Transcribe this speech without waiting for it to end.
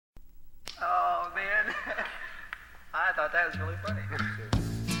Oh, man. I thought that was really funny.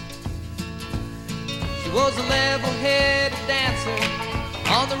 She was a level-headed dancer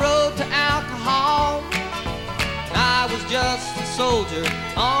on the road to alcohol. I was just a soldier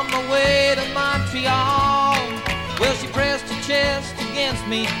on my way to Montreal. Well, she pressed her chest against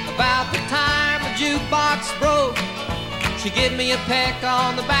me about the time the jukebox broke. She gave me a peck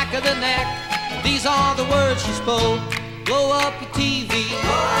on the back of the neck. These are the words she spoke. Blow up your TV.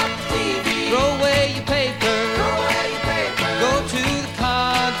 Blow up the TV. Throw away your paper. Throw away your paper. Go to the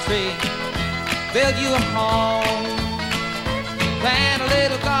country. Build you a home. Plant a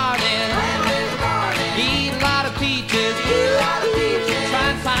little garden. Plant a little garden. Eat a lot of peaches. Eat a lot of peaches. Try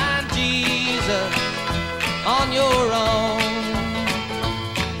and find Jesus on your own.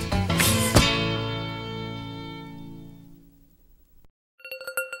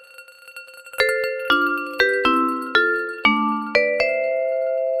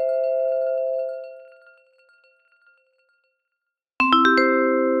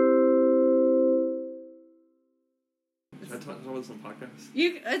 Some podcasts.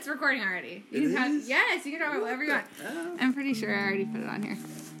 It's recording already. You can yes, you can talk about whatever you want. I'm pretty sure I already put it on here.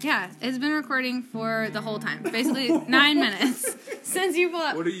 Yeah, it's been recording for the whole time. Basically 9 minutes since you pulled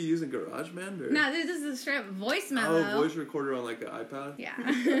up. What are you using, GarageBand? Or? No, this is a straight up voice memo. Oh, voice recorder on like an iPad? Yeah.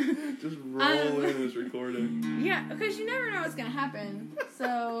 Just roll in this recording. Yeah, because you never know what's going to happen.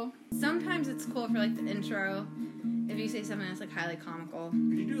 So sometimes it's cool for like the intro. If you say something that's like highly comical.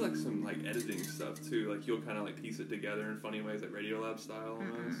 You do like some like editing stuff too. Like you'll kind of like piece it together in funny ways, like Radiolab style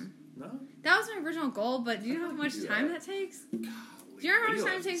almost. No? That was my original goal, but do you know how much time that takes? Golly, Do you know how much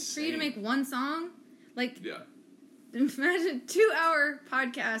time it takes insane. for you to make one song? Like, yeah. Imagine a 2-hour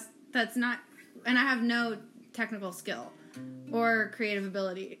podcast that's not, and I have no technical skill or creative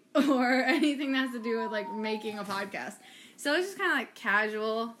ability or anything that has to do with like making a podcast. So it's just kind of like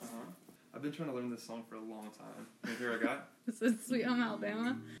casual. I've been trying to learn this song for a long time. And here I got. This is Sweet Home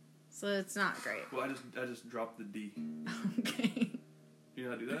Alabama. So it's not great. Well, I just dropped the D. Okay. You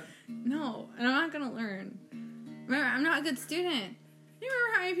know how to do that? No, and I'm not gonna learn. Remember, I'm not a good student. You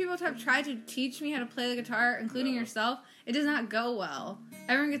remember how many people have tried to teach me how to play the guitar, including yourself? It does not go well.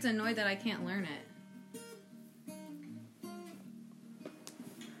 Everyone gets annoyed that I can't learn it.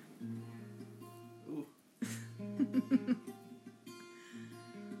 Ooh.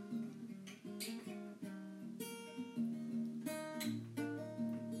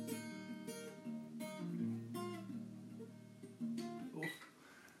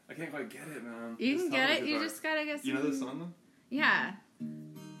 I can't quite get it, man. You Just can tell get me it. the You guitar. just gotta get. You know this song though? Yeah.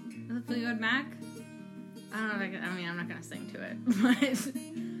 The Fleetwood Mac. I don't know if I mean, I'm not gonna sing to it, but It's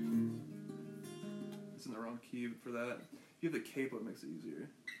in the wrong key for that. If you have the capo, it makes it easier.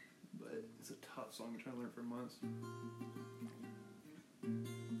 But it's a tough song. I'm trying to learn for months.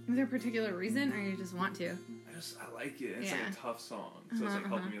 is there a particular reason, or you just want to? I like it. It's like Yeah. a tough song, so it's like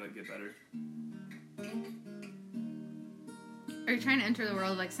helping me like get better. Are you trying to enter the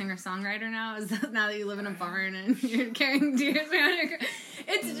world of like singer-songwriter now? Is that now that you live in a barn and you're carrying deers around your...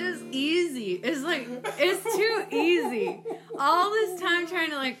 It's just easy. It's like, it's too easy. All this time trying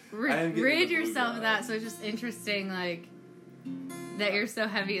to like rid yourself of that, so it's just interesting like that you're so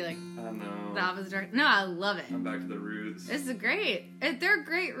heavy like I know. the opposite direction. No, I love it. I'm back to the roots. It's great. They're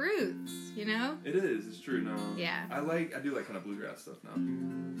great roots, you know? It is. It's true. No. Yeah. I do like kind of bluegrass stuff now.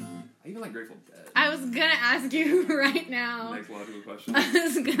 I even like Grateful Dead. I was gonna ask you right now. Next logical question. I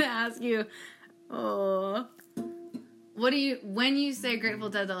was gonna ask you, what do you, when you say Grateful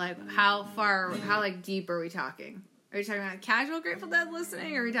Dead, like, how like deep are we talking? Are you talking about casual Grateful Dead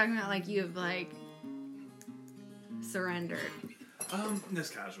listening, or are we talking about like you've like surrendered? It's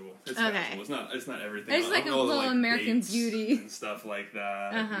casual. It's Okay. casual. It's not everything. It's like a little American dates Beauty and stuff like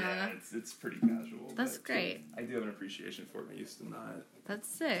that. Uh-huh. Yeah, it's pretty casual. That's but great. I do have an appreciation for it. I used to not That's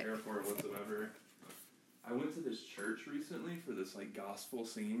sick. care for it whatsoever. I went to this church recently for this like gospel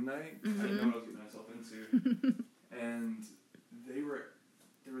singing night. I didn't know what I was getting myself into, and there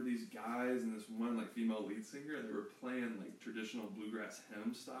were these guys and this one like female lead singer, and they were playing like traditional bluegrass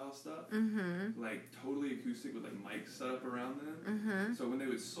hymn style stuff, like totally acoustic with like mics set up around them. So when they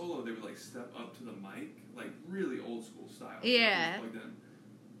would solo, they would like step up to the mic, like really old school style. Yeah. Plugged in.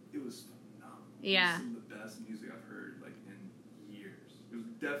 It was phenomenal. Yeah. It was some of the best music I've heard like in years. It was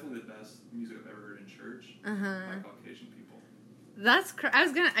definitely the best music I've ever heard in church by Caucasian people. That's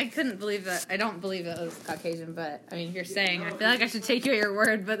I couldn't believe that. I don't believe it was Caucasian, but I mean, if you're saying, I feel like I should take you at your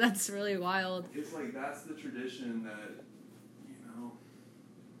word, but that's really wild. It's like that's the tradition that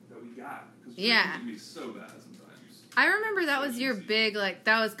that we got. Because Yeah. can be so bad sometimes. I remember that was your big, like,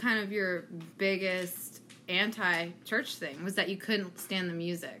 that was kind of your biggest anti-church thing, was that you couldn't stand the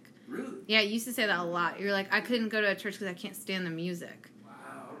music. Really? Yeah, you used to say that a lot. You're like, I couldn't go to a church because I can't stand the music. Wow,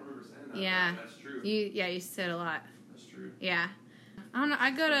 I don't remember saying that. Yeah. That's true. You used to say it a lot. That's true. Yeah. I don't know.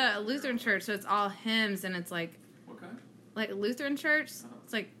 I go to a Lutheran church, so it's all hymns, and it's like... What kind? Like Lutheran church. Uh-huh.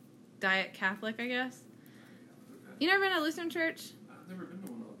 It's like Diet Catholic, I guess. Okay. You never been to a Lutheran church? I've never been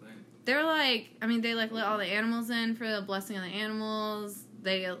to one, I think. They're like, I mean, they like let all the animals in for the blessing of the animals.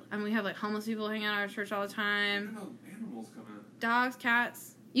 We have like homeless people hang out at our church all the I time. don't know animals come in. Dogs,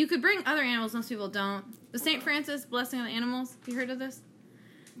 cats. You could bring other animals. Most people don't. The St. Francis blessing of the animals. Have you heard of this?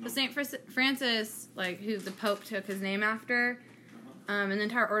 No. The St. Francis, like who the Pope took his name after, Uh-huh. and the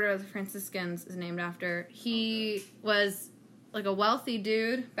entire order of the Franciscans is named after. He was like a wealthy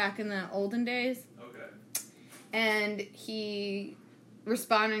dude back in the olden days, Okay. and he,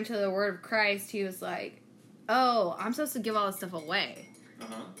 responding to the word of Christ, he was like, "Oh, I'm supposed to give all this stuff away,"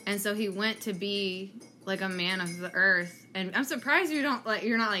 Uh-huh. and so he went to be like a man of the earth. And I'm surprised you don't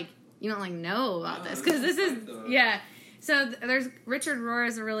know about this, because this is yeah. So there's Richard Rohr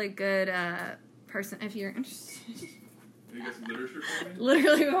is a really good person if you're interested. Have you got some literature for me?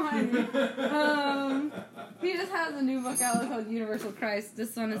 Literally behind me. He just has a new book out called Universal Christ.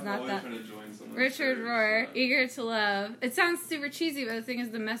 This one is I'm not always that. trying to join someone's Richard church, Rohr, so- Eager to Love. It sounds super cheesy, but the thing is,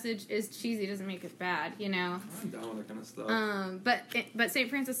 the message is cheesy. Doesn't make it bad, you know. I'm down with that kind of stuff. But Saint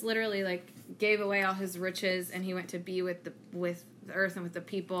Francis literally like gave away all his riches, and he went to be with the earth and with the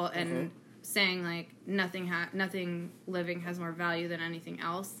people, and saying like nothing living has more value than anything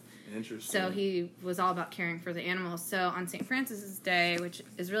else. Interesting. So he was all about caring for the animals. So on St. Francis's Day, which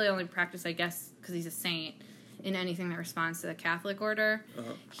is really only practiced, I guess, because he's a saint, in anything that responds to the Catholic order,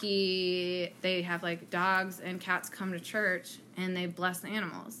 they have like dogs and cats come to church and they bless the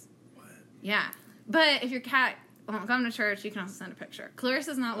animals. What? Yeah. But if your cat won't come to church, you can also send a picture.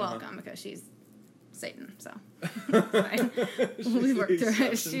 Clarissa's not welcome because she's Satan, so fine. We worked through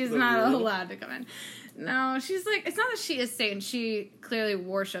it. She's not allowed to come in. No, she's like, it's not that she is Satan. She clearly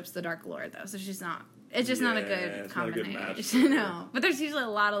worships the Dark Lord, though, so she's not. It's just not a good it's not a good match combination. for her. No, but there's usually a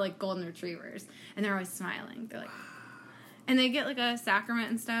lot of like golden retrievers, and they're always smiling. They're like, and they get like a sacrament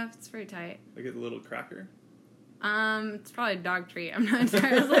and stuff. It's pretty tight. I get the little cracker. It's probably a dog treat. I'm not sure.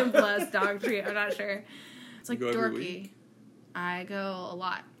 It's like blessed dog treat. I'm not sure. It's like You go every dorky. week? I go a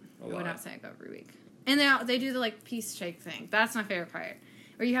lot. A I would lot. not say I go every week. And they do the like peace shake thing. That's my favorite part.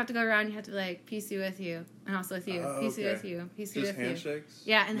 Where you have to go around, you have to be like, peace be with you, and also with you, peace be okay. with you, peace be Just with handshakes?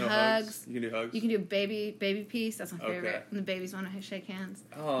 you. Yeah, and No hugs. You can do hugs? You can do baby peace. That's my favorite. Okay. And the babies want to shake hands.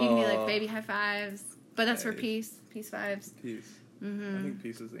 Oh. You can do like baby high fives, but that's for Nice. peace fives. Peace. Mm-hmm. I think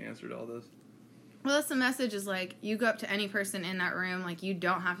peace is the answer to all this. Well, that's the message. Is like you go up to any person in that room, like you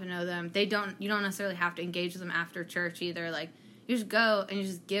don't have to know them. You don't necessarily have to engage with them after church either. Like you just go and you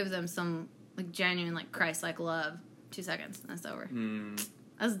just give them some like genuine like Christ-like love. 2 seconds, and that's over.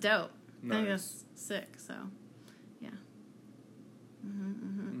 That's dope. I think Nice. that's sick. So, yeah.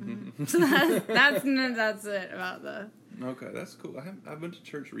 So that's it about the. Okay, that's cool. I've been to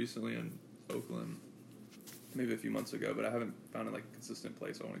church recently in Oakland, maybe a few months ago, but I haven't found a consistent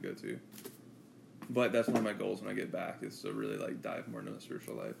place I want to go to. But that's one of my goals when I get back is to really dive more into the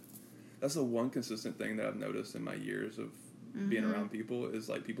spiritual life. That's the one consistent thing that I've noticed in my years of being around people is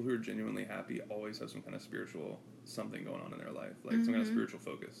people who are genuinely happy always have some kind of spiritual something going on in their life, some kind of spiritual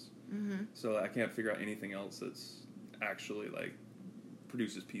focus. So I can't figure out anything else that's actually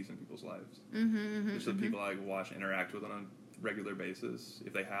produces peace in people's lives. Just the people I watch interact with on a regular basis,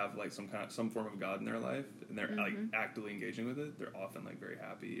 if they have some form of God in their life and they're actively engaging with it, they're often very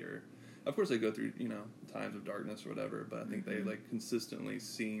happy. Or of course they go through times of darkness or whatever, but I think they consistently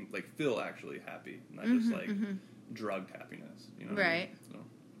feel actually happy, not just drugged happiness. You know what I mean? So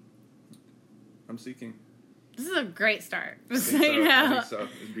I'm seeking. This is a great start. I Just think so you so. I know. think so.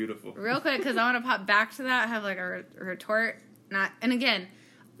 It's beautiful. Real quick, because I want to pop back to that. I have a retort. And again,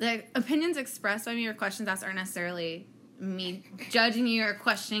 the opinions expressed by me or questions asked aren't necessarily me judging you or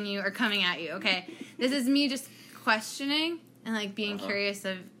questioning you or coming at you. Okay, this is me just questioning and being curious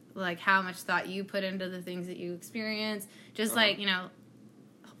of how much thought you put into the things that you experience. Just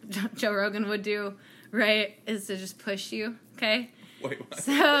Joe Rogan would do, right? Is to just push you. Okay. Wait, what?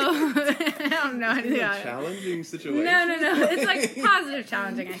 So I don't know anything about it. Challenging situation? No. It's positive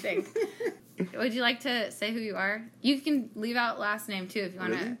challenging, I think. Would you like to say who you are? You can leave out last name too if you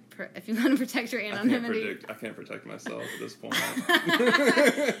want Really? to. If you want to protect your anonymity. I can't protect myself at this point.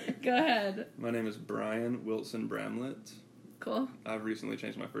 Go ahead. My name is Brian Wilson Bramlett. Cool. I've recently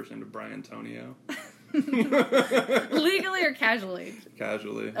changed my first name to Brian Tonio. Legally or casually?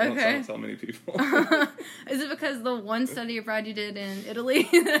 Casually. Okay. I don't tell many people. Is it because the one study abroad you did in Italy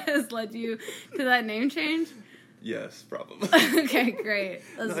has led you to that name change? Yes, probably. Okay, great.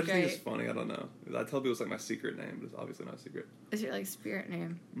 That's No, I just think great. it's funny. I don't know. I tell people it's like my secret name, but it's obviously not secret. It's your like spirit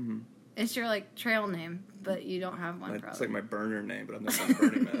name. Mm-hmm. It's your like trail name, but you don't have one. It's like my burner name, but I'm not a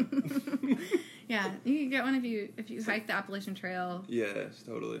Burning Man. Yeah, you can get one if you hike the Appalachian Trail. Yes,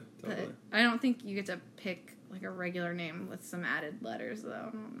 totally. But I don't think you get to pick like a regular name with some added letters, though.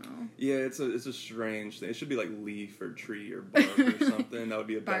 I don't know. Yeah, it's a strange thing. It should be like leaf or tree or bark or something. That would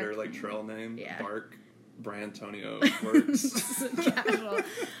be a better Bark. like trail name. Yeah. Bark. Brantonio works. Casual.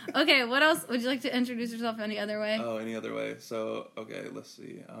 Okay, what else? Would you like to introduce yourself any other way? Oh, any other way? So, okay, let's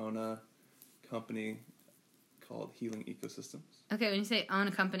see. I own a company called Healing Ecosystems. Okay, when you say own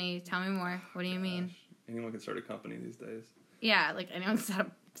a company, tell me more. What do you mean? Anyone can start a company these days. Yeah, like anyone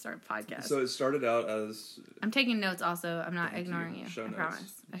can start a podcast. So it started out as... I'm taking notes also. I'm not ignoring you. Show I notes.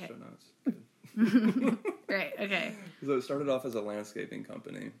 promise. Okay. Show notes. Great, okay. So it started off as a landscaping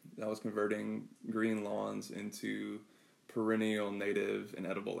company that was converting green lawns into perennial, native, and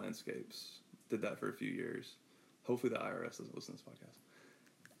edible landscapes. Did that for a few years. Hopefully the IRS doesn't listen to this podcast.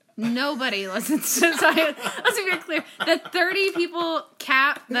 Nobody listens to this. Let's be very clear. The 30 people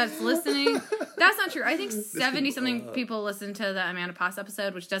cap that's listening, that's not true. I think 70-something people listen to the Amanda Poss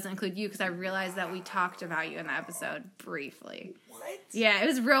episode, which doesn't include you, because I realized that we talked about you in the episode briefly. What? Yeah, it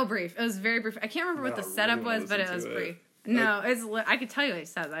was real brief. It was very brief. I can't remember what the I setup really wanna was, but it listen was to it. brief. No, I could tell you what he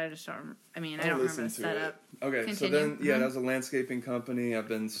says. I just don't. I don't remember the setup. Okay, Continue. so then, yeah, that was a landscaping company. I've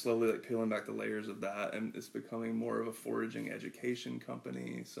been slowly like peeling back the layers of that, and it's becoming more of a foraging education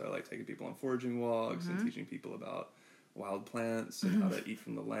company. So I like taking people on foraging walks and teaching people about wild plants and how to eat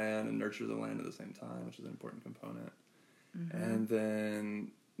from the land and nurture the land at the same time, which is an important component. And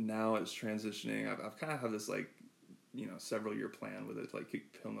then now it's transitioning. I've kind of had this like, several year plan with it to like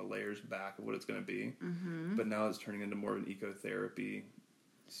keep peeling the layers back of what it's going to be. But now it's turning into more of an ecotherapy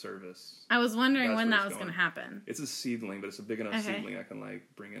service. I was wondering That's when where that it's was going to going. happen. It's a seedling, but it's a big enough Okay. seedling I can like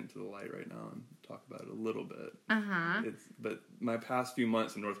bring it into the light right now and talk about it a little bit. But my past few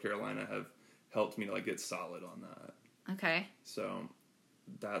months in North Carolina have helped me to like get solid on that. Okay. So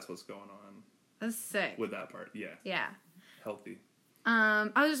that's what's going on That's sick. with that part. Yeah, Yeah. healthy. I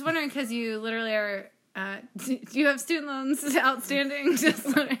was just wondering because you literally are. Do you have student loans outstanding? Just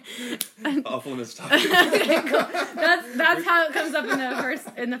Off limits topic. okay, cool. That's how it comes up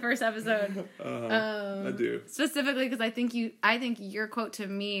in the first episode. I do. Specifically because I think your quote to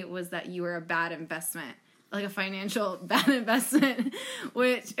me was that you were a bad investment, like a financial bad investment,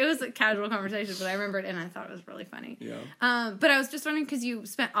 which it was a casual conversation, but I remembered and I thought it was really funny. Yeah. But I was just wondering because you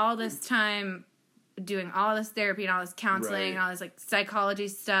spent all this time doing all this therapy and all this counseling and all this like psychology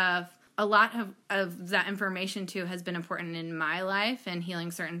stuff. A lot of that information too has been important in my life and healing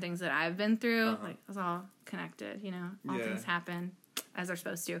certain things that I've been through. Like it's all connected, all things happen as they're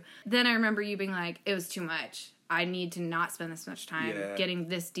supposed to. Then I remember you being like, it was too much. I need to not spend this much time getting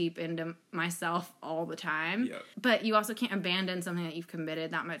this deep into myself all the time. Yep. But you also can't abandon something that you've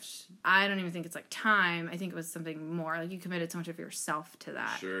committed that much. I don't even think it's like time. I think it was something more. Like you committed so much of yourself to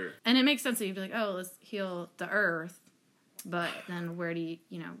that. Sure. And it makes sense that you'd be like, oh, let's heal the earth. But then where do you,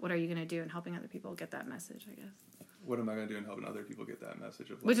 what are you going to do in helping other people get that message, I guess? What am I going to do in helping other people get that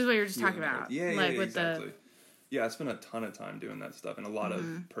message of like, Which is what you were just healing talking about. Yeah, like with exactly. Yeah, I spent a ton of time doing that stuff and a lot of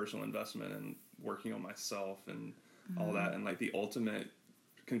personal investment and working on myself and all that. And like the ultimate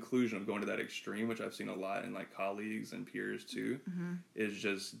conclusion of going to that extreme, which I've seen a lot in like colleagues and peers too, is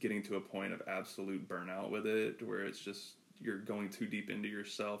just getting to a point of absolute burnout with it, where it's just you're going too deep into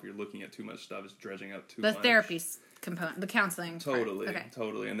yourself, you're looking at too much stuff, it's dredging up too much. The therapy component, the counseling Totally, part. Okay.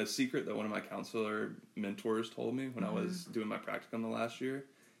 totally. And the secret that one of my counselor mentors told me when I was doing my practicum the last year,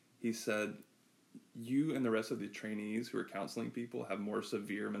 he said, you and the rest of the trainees who are counseling people have more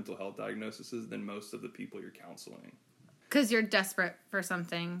severe mental health diagnoses than most of the people you're counseling. Because you're desperate for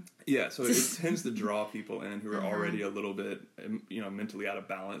something. Yeah, so it tends to draw people in who are already a little bit, mentally out of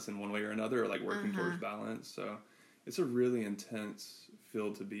balance in one way or another, or like working towards balance. So it's a really intense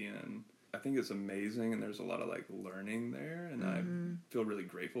field to be in. I think it's amazing, and there's a lot of like learning there, and I feel really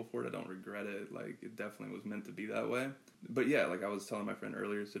grateful for it. I don't regret it. Like it definitely was meant to be that way. But yeah, like I was telling my friend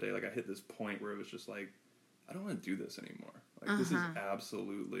earlier today, like I hit this point where it was just like, I don't want to do this anymore. Like this is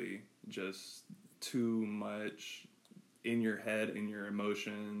absolutely just too much in your head, in your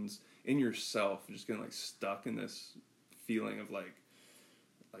emotions, in yourself, just getting like stuck in this feeling of like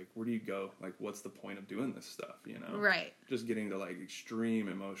where do you go? Like what's the point of doing this stuff, Right. Just getting to like extreme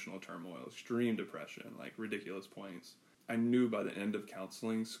emotional turmoil, extreme depression, like ridiculous points. I knew by the end of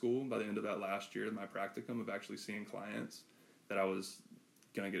counseling school, by the end of that last year, my practicum of actually seeing clients, that I was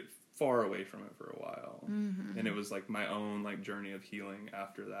going to get far away from it for a while. And it was like my own like journey of healing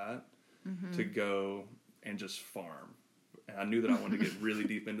after that to go and just farm. And I knew that I wanted to get really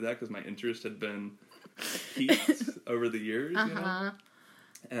deep into that because my interest had been peaked over the years, you know?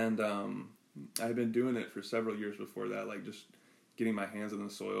 And I had been doing it for several years before that, like just getting my hands in the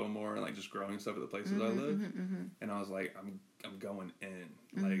soil more and like just growing stuff at the places I live. And I was like, I'm going in.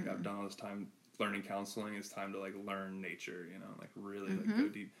 Like I've done all this time learning counseling. It's time to like learn nature, you know, like really like go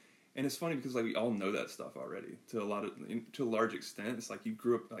deep. And it's funny because like we all know that stuff already to a large extent. It's like I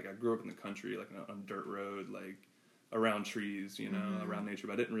grew up in the country, like on a dirt road, like around trees, you know, around nature,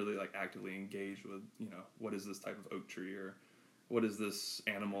 but I didn't really like actively engage with, you know, what is this type of oak tree or what is this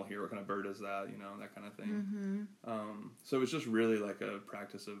animal here? What kind of bird is that? You know, that kind of thing. So it was just really like a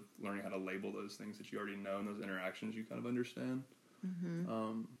practice of learning how to label those things that you already know and those interactions you kind of understand.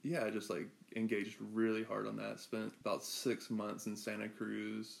 I just like engaged really hard on that. Spent about 6 months in Santa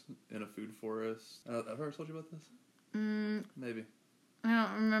Cruz in a food forest. Have I ever told you about this? Maybe. I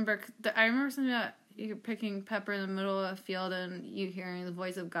don't remember. I remember something about you picking pepper in the middle of a field and you hearing the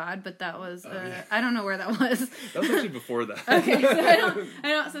voice of God, but that was I don't know where that was. That was actually before that. Okay, so I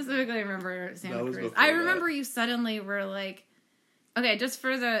don't specifically remember Santa Cruz. I remember you suddenly were like, okay, just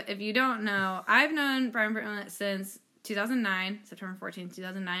for if you don't know, I've known Brian Burnett since 2009, September 14th,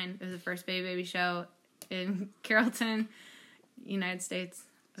 2009. It was the first Baby show in Carrollton, United States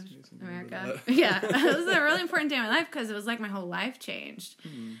of America. Yeah, it was a really important day in my life because it was like my whole life changed.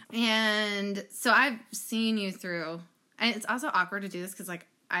 And so I've seen you through, and it's also awkward to do this because like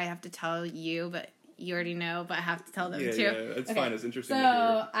I have to tell you, but you already know, but I have to tell them too. Yeah, it's fine. It's interesting to So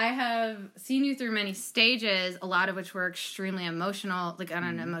hear. I have seen you through many stages, a lot of which were extremely emotional, like on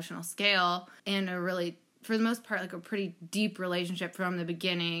an emotional scale, and a really, for the most part, like a pretty deep relationship from the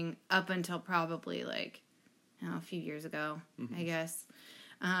beginning up until probably like, I don't know, a few years ago, I guess.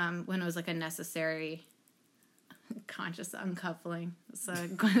 When it was like a necessary conscious uncoupling. It's a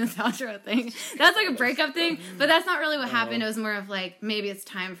Gwyneth Paltrow thing. That's like a breakup thing, but that's not really what happened. It was more of like, maybe it's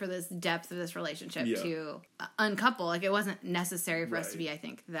time for this depth of this relationship to uncouple. Like it wasn't necessary for us to be, I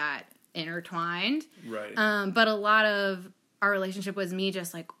think, that intertwined. Right. But a lot of our relationship was me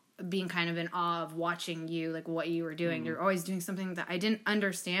just like being kind of in awe of watching you, like what you were doing. You're always doing something that I didn't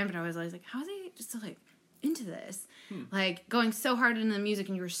understand, but I was always like, how is he just so like into this? Like going so hard into the music,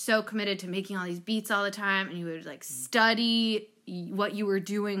 and you were so committed to making all these beats all the time, and you would like study what you were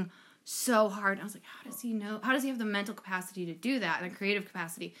doing so hard. And I was like, how does he know? How does he have the mental capacity to do that and the creative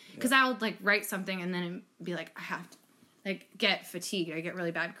capacity? Because I would like write something and then be like, I have to like get fatigued. I get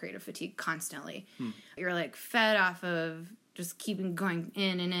really bad creative fatigue constantly. You're like fed off of just keeping going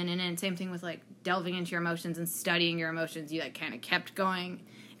in and in and in. Same thing with like delving into your emotions and studying your emotions. You like kind of kept going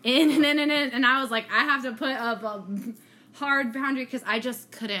in and in and in, and I was like, I have to put up a hard boundary because I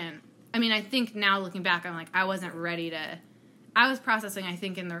just couldn't. I mean, I think now looking back, I'm like, I wasn't ready to. I was processing, I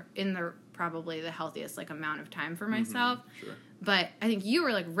think, in the probably the healthiest like amount of time for myself. Sure. But I think you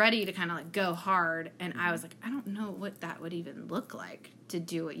were like ready to kind of like go hard, and I was like, I don't know what that would even look like to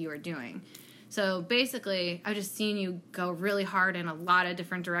do what you were doing. So basically, I've just seen you go really hard in a lot of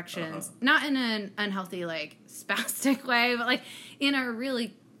different directions, not in an unhealthy like spastic way, but like in a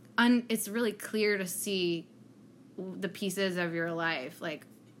really it's really clear to see the pieces of your life, like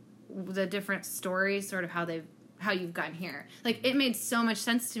the different stories, sort of how you've gotten here. Like it made so much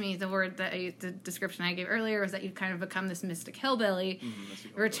sense to me. The description I gave earlier was that you've kind of become this mystic hillbilly,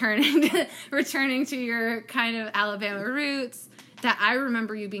 returning to your kind of Alabama roots that I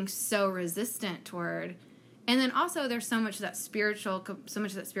remember you being so resistant toward. And then also there's so much of that spiritual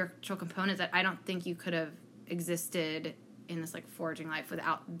component that I don't think you could have existed in this like foraging life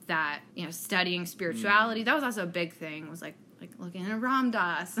without that, you know, studying spirituality. That was also a big thing, was like looking at Ram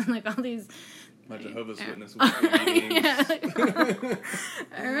Dass and like all these my Jehovah's Witness meetings.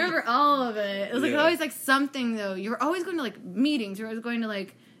 I remember all of it. It was like always like something though. You were always going to like meetings, you were always going to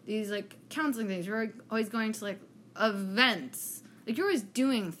like these like counseling things, you were always going to like events. Like you're always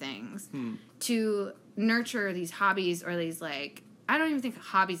doing things to nurture these hobbies, or these like, I don't even think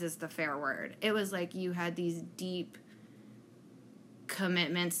hobbies is the fair word. It was like you had these deep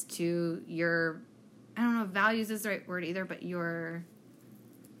commitments to your, I don't know if values is the right word either, but your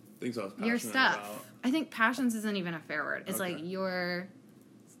things I was passionate your stuff. About. I think passions isn't even a fair word. It's like your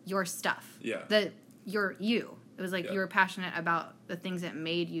stuff. Yeah. Your you. It was like you were passionate about the things that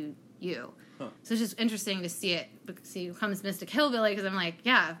made you you. So it's just interesting to see you come as Mystic Hillbilly, because I'm like,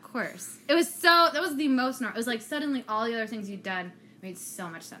 yeah, of course. That was the most, it was like suddenly all the other things you'd done made so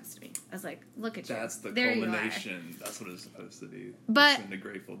much sense to me. I was like, look at you. That's the there culmination. That's what it's supposed to be. But listen to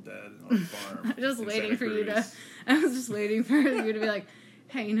Grateful Dead on a farm. I was just waiting for you to be like,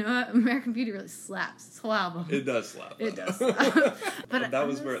 Hey, you know what? American Beauty really slaps. This whole album. It does slap. It does slap. But that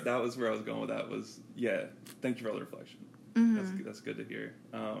was where I was going with that. Was thank you for all the reflection. Mm-hmm. That's good to hear.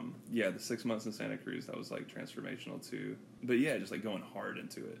 The 6 months in Santa Cruz, that was like transformational too. But yeah, just like going hard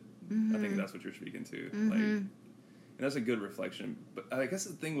into it. Mm-hmm. I think that's what you're speaking to. Mm-hmm. Like, and that's a good reflection. But I guess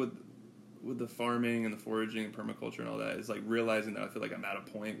the thing with the farming and the foraging and permaculture and all that is like realizing that I feel like I'm at a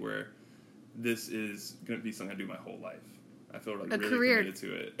point where this is going to be something I do my whole life. I feel like really career, committed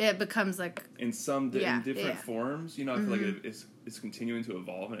to it. It becomes like in in different forms. You know, I feel like it's continuing to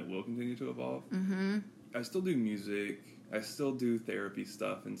evolve, and it will continue to evolve. Mm-hmm. I still do music. I still do therapy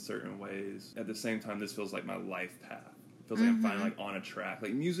stuff in certain ways. At the same time, this feels like my life path. It feels like I'm finally like on a track.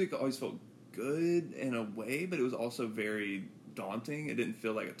 Like music always felt good in a way, but it was also very daunting. It didn't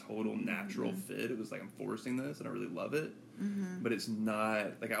feel like a total natural fit. It was like I'm forcing this, and I really love it. But it's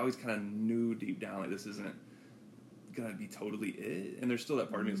not like I always kind of knew deep down like this isn't gonna be totally it, and there's still that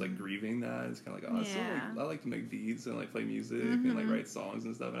part of me that's like grieving that. It's kind of like, oh, still, like, I like to make beats and like play music and like write songs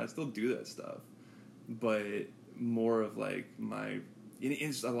and stuff, and I still do that stuff, but more of like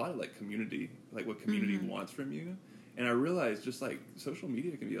it's a lot of like community, like what community wants from you. And I realized just like social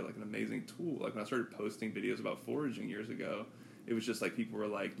media can be like an amazing tool. Like when I started posting videos about foraging years ago, it was just like people were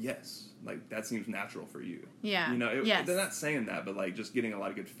like, yes, like that seems natural for you. Yeah. You know, yes. They're not saying that, but like just getting a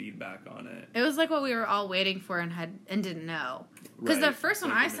lot of good feedback on it. It was like what we were all waiting for and didn't know. Because the first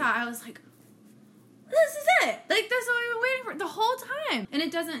one I saw, I was like, this is it. Like that's what we were waiting for the whole time. And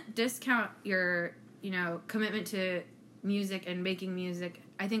it doesn't discount your, commitment to music and making music.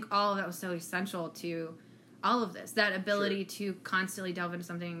 I think all of that was so essential to all of this. That ability to constantly delve into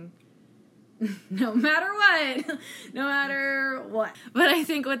something no matter what. But I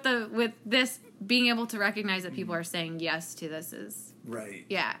think with this being able to recognize that people are saying yes to this is right.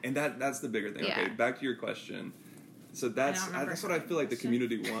 Yeah. And that's the bigger thing. Yeah. Okay, back to your question. So that's what I feel like the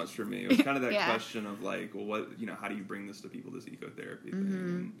community wants from me. It was kind of that question of like, well, what, how do you bring this to people, this ecotherapy thing,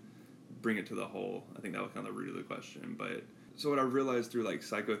 and bring it to the whole? I think that was kind of the root of the question. But so what I realized through like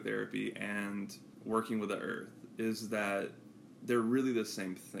psychotherapy and working with the earth is that they're really the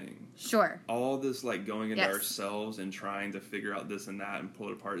same thing. Sure. All this like going into ourselves and trying to figure out this and that and pull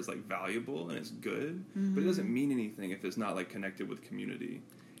it apart is like valuable and it's good, but it doesn't mean anything if it's not like connected with community.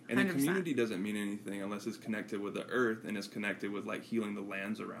 And the community doesn't mean anything unless it's connected with the earth and is connected with like healing the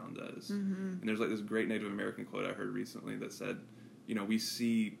lands around us. And there's like this great Native American quote I heard recently that said, we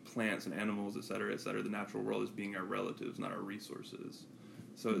see plants and animals, et cetera, the natural world as being our relatives, not our resources.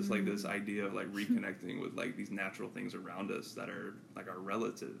 So it's like this idea of like reconnecting with like these natural things around us that are like our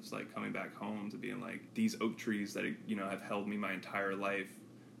relatives, like coming back home to being like these oak trees that, have held me my entire life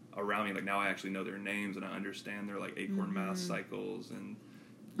around me. Like now I actually know their names and I understand their like acorn mass cycles and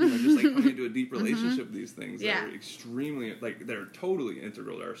just like coming into a deep relationship with these things that are extremely like that are totally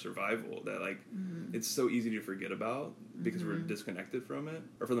integral to our survival, that like it's so easy to forget about because we're disconnected from it,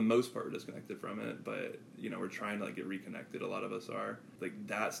 or for the most part we're disconnected from it, but we're trying to like get reconnected. A lot of us are like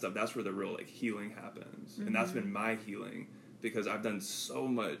that stuff. That's where the real like healing happens, and that's been my healing because I've done so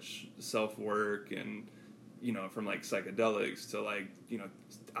much self work and from like psychedelics to like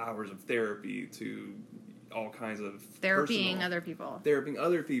hours of therapy to all kinds of therapying other people, doing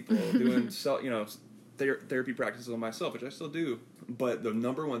therapy practices on myself, which I still do. But the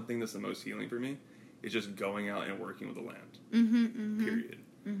number one thing that's the most healing for me is just going out and working with the land. Period.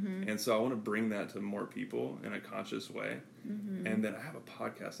 And so I want to bring that to more people in a conscious way. And then I have a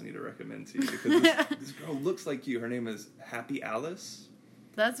podcast I need to recommend to you because this girl looks like you. Her name is Happy Alice.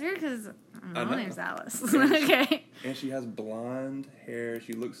 That's weird because my name's Alice. Okay. And she has blonde hair.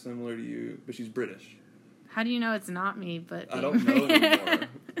 She looks similar to you, but she's British. How do you know it's not me? But I don't know anymore.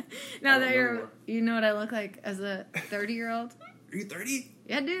 Now that you know what I look like as a 30-year-old. Are you 30?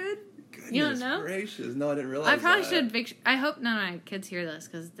 Yeah, dude. Goodness you don't know? Gracious. No, I didn't realize I probably that. should. I hope none of my kids hear this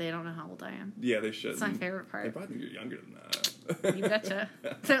because they don't know how old I am. Yeah, they should. It's my favorite part. They probably think you're younger than that. You betcha.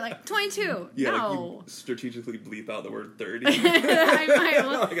 They're like 22. Yeah, no. like you strategically bleep out the word 30. I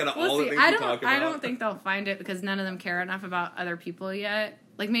might. We'll see. I don't think they'll find it because none of them care enough about other people yet.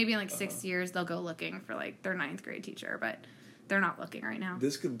 Like maybe in like 6 years they'll go looking for like their 9th grade teacher, but they're not looking right now.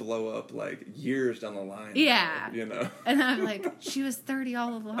 This could blow up like years down the line. Yeah. Though, And I'm like, she was 30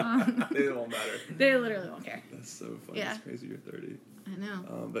 all along. It won't matter. They literally won't care. That's so funny. Yeah. It's crazy you're 30. I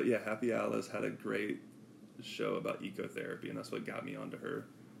know. But yeah, Happy Alice had a great show about ecotherapy, and that's what got me onto her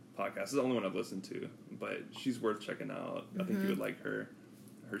podcast. It's the only one I've listened to, but she's worth checking out. I think you would like her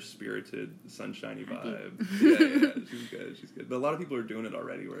her spirited, sunshiny vibe. Yeah, she's good. But a lot of people are doing it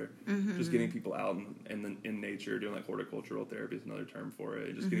already, where just getting people out in nature, doing like horticultural therapy is another term for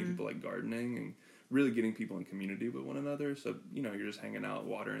it. Just getting people like gardening and really getting people in community with one another. So, you know, you're just hanging out,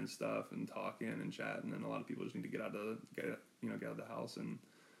 watering stuff and talking and chatting, and a lot of people just need to get out of the house and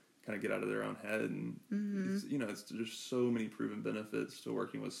kind of get out of their own head. And there's so many proven benefits to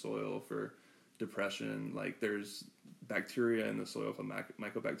working with soil for depression. Like, there's bacteria in the soil called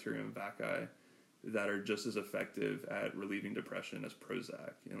Mycobacterium vaccae that are just as effective at relieving depression as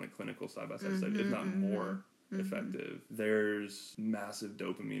Prozac in like clinical side-by-side studies, if not more effective. There's massive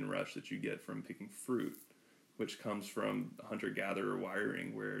dopamine rush that you get from picking fruit, which comes from hunter-gatherer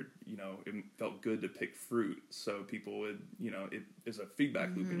wiring, where, you know, it felt good to pick fruit. So people would, you know, it is a feedback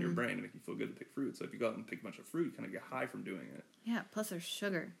loop in your brain to make you feel good to pick fruit. So if you go out and pick a bunch of fruit, you kind of get high from doing it. Yeah, plus there's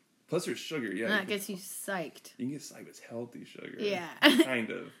sugar. Yeah. That gets you psyched. You can get psyched. It's healthy sugar. Yeah. Kind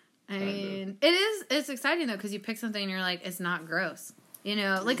of. I mean, it's exciting, though, because you pick something and you're like, it's not gross. You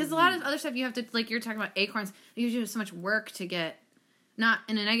know, like, because a lot of other stuff you have to, like, you're talking about acorns, you do so much work to get, not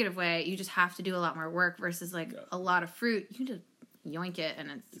in a negative way, you just have to do a lot more work versus, like, a lot of fruit. You can just yoink it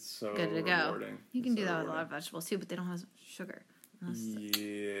and it's so good to go. Rewarding. You can do that with a lot of vegetables, too, but they don't have sugar. That's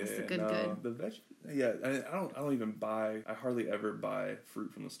the good. I hardly ever buy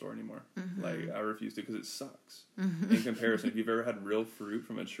fruit from the store anymore. Like, I refuse to, because it sucks. In comparison, if you've ever had real fruit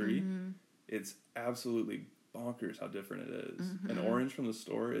from a tree, it's absolutely bonkers how different it is. An orange from the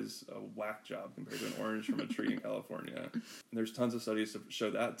store is a whack job compared to an orange from a tree in California. And there's tons of studies to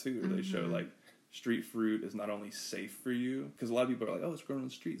show that too. They show like street fruit is not only safe for you, because a lot of people are like, oh, it's grown on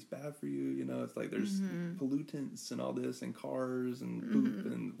the street, it's bad for you. You know, it's like there's pollutants and all this, and cars and poop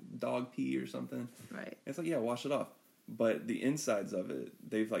and dog pee or something. Right. It's like, yeah, wash it off. But the insides of it,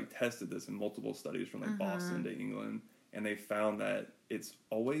 they've like tested this in multiple studies from like Boston to England, and they found that it's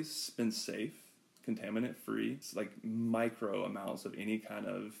always been safe, contaminant free. It's like micro amounts of any kind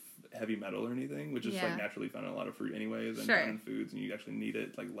of heavy metal or anything, which is like naturally found in a lot of fruit anyways, and found in foods, and you actually need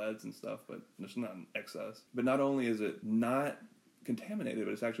it, like leads and stuff, but there's not in excess. But not only is it not contaminated,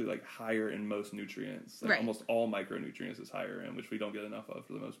 but it's actually like higher in most nutrients. Like almost all micronutrients is higher in, which we don't get enough of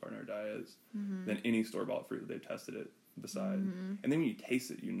for the most part in our diets, than any store-bought fruit that they've tested it beside. And then when you taste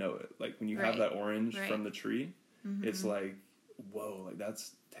it, you know it. Like when you have that orange from the tree, it's like, whoa, like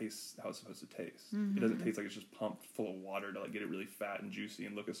that's tastes how it's supposed to taste. It doesn't taste like it's just pumped full of water to like get it really fat and juicy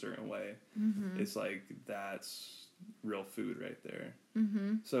and look a certain way. It's like, that's real food right there.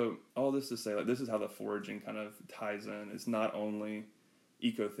 So all this to say, like, this is how the foraging kind of ties in. It's not only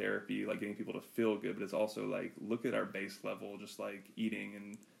ecotherapy, like getting people to feel good, but it's also like, look at our base level, just like eating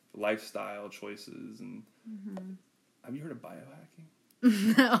and lifestyle choices. And have you heard of biohacking?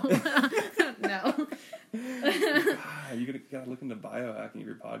 No. You gotta look into biohacking if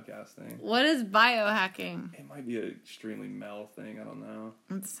you're podcasting. What is biohacking? It might be an extremely male thing. I don't know.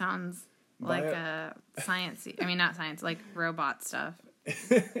 It sounds like a sciencey. I mean, not science, like robot stuff.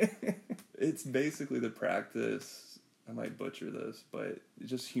 It's basically the practice. I might butcher this, but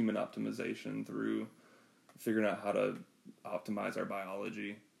just human optimization through figuring out how to optimize our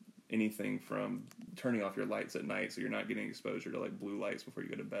biology. Anything from turning off your lights at night so you're not getting exposure to like blue lights before you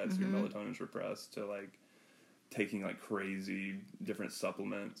go to bed, so your melatonin's repressed, to like taking like crazy different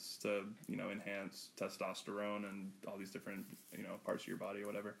supplements to, you know, enhance testosterone and all these different, you know, parts of your body or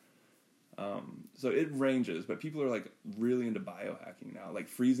whatever. So it ranges, but people are like really into biohacking now, like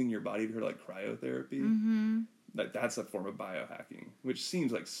freezing your body for like cryotherapy. That's a form of biohacking, which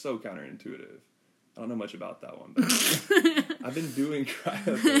seems like so counterintuitive. I don't know much about that one, but I've been doing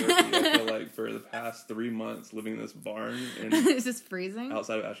cryotherapy, I feel like, for the past 3 months, living in this barn. Is this freezing?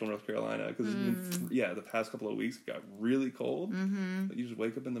 Outside of Asheville, North Carolina. Because the past couple of weeks it got really cold. But you just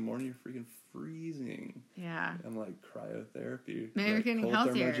wake up in the morning, you're freaking freezing. Yeah. I'm like, cryotherapy. Maybe you're getting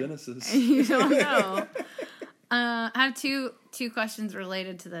healthier. Thermogenesis. You don't know. I have two questions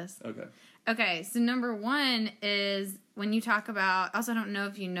related to this. Okay, so number one is, when you talk about, also I don't know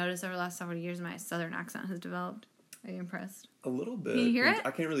if you noticed over the last several years my southern accent has developed. Are you impressed? A little bit. Can you hear it? I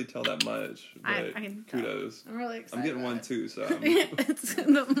can't really tell that much, but I can kudos. I'm really excited. I'm getting one too, so so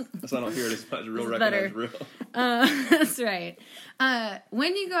I don't hear it as much. Real recognize real. That's right.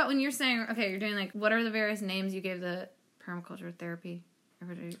 When you're saying, okay, you're doing like, what are the various names you gave the permaculture therapy? I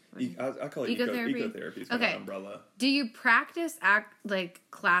call it ecotherapy. It's kind of an umbrella. Do you practice like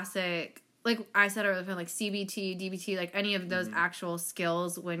classic, like I said earlier, like CBT, DBT, like any of those actual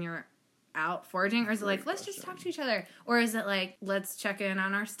skills when you're out foraging? Or is it like, let's just talk to each other? Or is it like, let's check in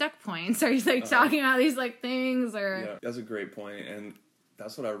on our stuck points? Are you like talking about these like things? Or yeah, that's a great point. And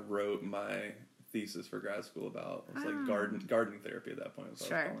that's what I wrote my thesis for grad school about. It was like gardening therapy at that point. Was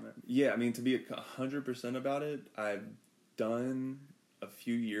what I was calling it. Yeah, I mean, to be 100% about it, I've done a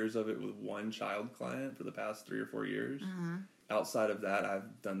few years of it with one child client for the past 3 or 4 years. Outside of that,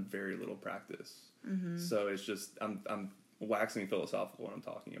 I've done very little practice. So it's just I'm waxing philosophical when I'm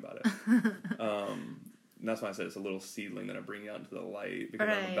talking about it. And that's why I said it's a little seedling that I'm bringing out into the light, because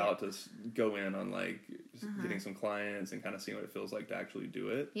I'm about to go in on like getting some clients and kind of seeing what it feels like to actually do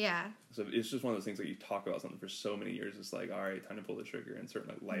it. Yeah. So it's just one of those things that you talk about something for so many years. It's like, all right, time to pull the trigger, and certain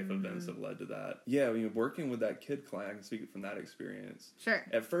like life events have led to that. Yeah, I mean, working with that kid client, I can speak from that experience. Sure.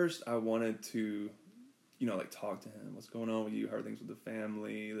 At first, I wanted to, like talk to him. What's going on with you? How are things with the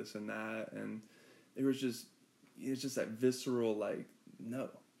family? This and that. And it's just that visceral, like, no.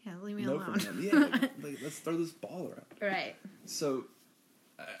 Yeah, leave me alone. From him. Yeah, like, let's throw this ball around. Right. So,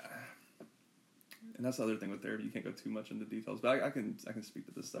 and that's the other thing with therapy. You can't go too much into details, but I can speak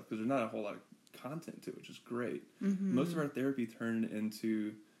to this stuff because there's not a whole lot of content to it, which is great. Most of our therapy turned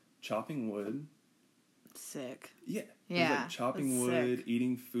into chopping wood. Sick. Yeah. Yeah. It was like chopping wood, sick.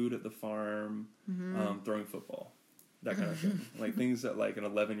 Eating food at the farm, throwing football. That kind of thing. Like things that like an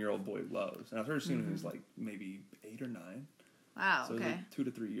 11-year-old boy loves. And I've heard him when he was like maybe 8 or 9. Wow, so it was like 2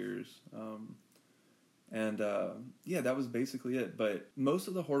 to 3 years. Yeah, that was basically it. But most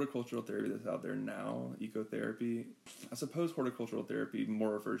of the horticultural therapy that's out there now, ecotherapy, I suppose horticultural therapy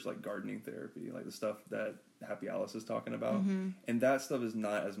more refers to like gardening therapy, like the stuff that Happy Alice is talking about. And that stuff is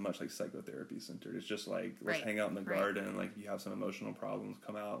not as much like psychotherapy centered. It's just like, let's hang out in the garden. Like, if you have some emotional problems,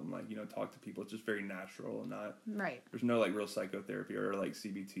 come out and like, talk to people. It's just very natural and not, there's no like real psychotherapy or like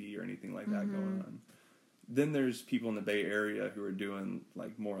CBT or anything like that going on. Then there's people in the Bay Area who are doing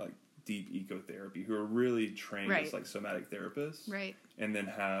like more like deep ecotherapy, who are really trained as like somatic therapists, and then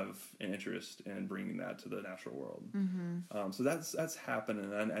have an interest in bringing that to the natural world. So that's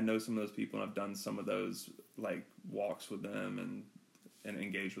happening. I know some of those people, and I've done some of those like walks with them and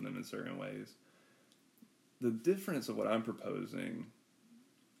engaged with them in certain ways. The difference of what I'm proposing,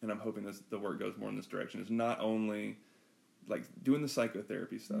 and I'm hoping the work goes more in this direction, is not only like doing the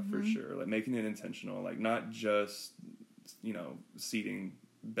psychotherapy stuff for sure, like making it intentional, like not just seeding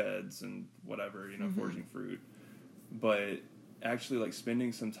beds and whatever, foraging fruit, but actually like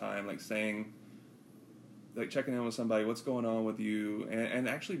spending some time like saying, like checking in with somebody, what's going on with you, and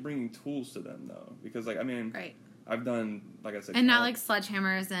actually bringing tools to them though, because like I mean I've done, like I said, and not like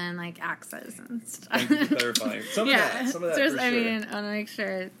sledgehammers and like axes and stuff. Thank you for clarifying some of that just, for sure. I mean, I want to make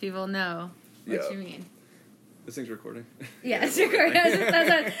sure people know what you mean. This thing's recording. Yeah, it's recording.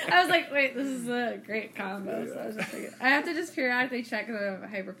 I was like, wait, this is a great combo. So I was just thinking, I have to just periodically check because I'm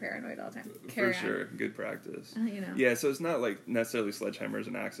hyper paranoid all the time. For sure. Good practice. You know. Yeah, so it's not like necessarily sledgehammers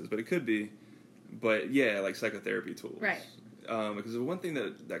and axes, but it could be. But yeah, like psychotherapy tools. Right. Because the one thing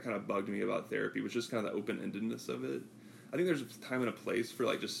that kind of bugged me about therapy was just kind of the open-endedness of it. I think there's a time and a place for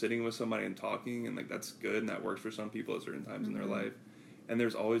like just sitting with somebody and talking, and like that's good and that works for some people at certain times in their life. And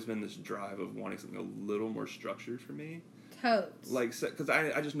there's always been this drive of wanting something a little more structured for me. Totes. Like, because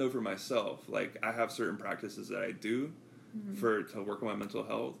I just know for myself, like, I have certain practices that I do to work on my mental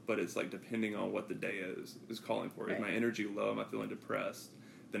health, but it's like depending on what the day is calling for. Is my energy low? Am I feeling depressed?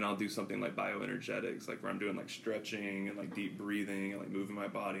 Then I'll do something like bioenergetics, like where I'm doing like stretching and like deep breathing and like moving my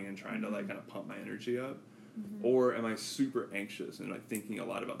body and trying to like kind of pump my energy up. Or am I super anxious and like thinking a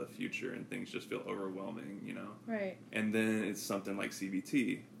lot about the future and things just feel overwhelming, Right. And then it's something like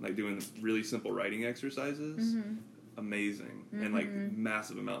CBT, like doing really simple writing exercises, amazing, and like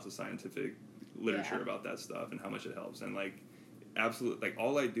massive amounts of scientific literature about that stuff and how much it helps. And like absolutely, like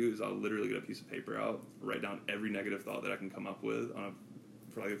all I do is I'll literally get a piece of paper out, write down every negative thought that I can come up with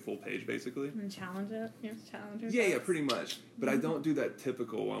for like a full page, basically. And challenge it. You have to challenge yourself. Yeah, pretty much. But I don't do that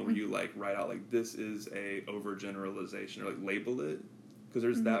typical one where you like write out like this is a overgeneralization or like label it, because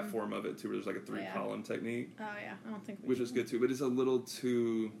there's that form of it too, where there's like a 3-column technique. Oh yeah, I don't think. Which is good too, but it's a little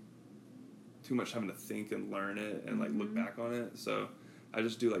too much having to think and learn it and like look back on it. So I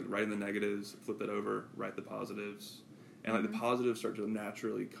just do like writing the negatives, flip it over, write the positives, and like the positives start to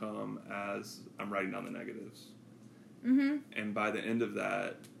naturally come as I'm writing down the negatives. And by the end of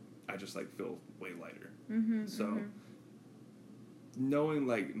that, I just like feel way lighter. So knowing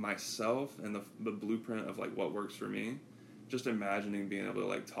like myself and the blueprint of like what works for me, just imagining being able to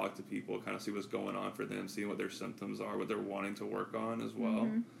like talk to people, kind of see what's going on for them, seeing what their symptoms are, what they're wanting to work on as well.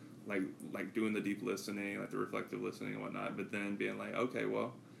 Like doing the deep listening, like the reflective listening and whatnot, but then being like, okay,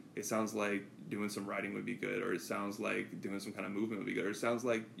 well, it sounds like doing some writing would be good, or it sounds like doing some kind of movement would be good, or it sounds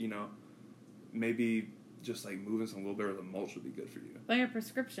like, maybe just like moving some little bit of the mulch would be good for you. Like a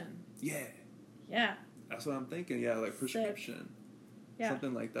prescription. Yeah. Yeah. That's what I'm thinking. Yeah, like prescription.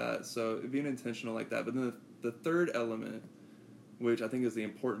 something like that. So being intentional like that. But then the third element, which I think is the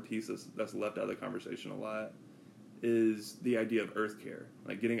important piece that's left out of the conversation a lot, is the idea of earth care,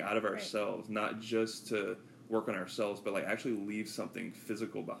 like getting out of ourselves, not just to work on ourselves, but like actually leave something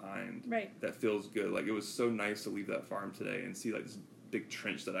physical behind that feels good. Like it was so nice to leave that farm today and see like this big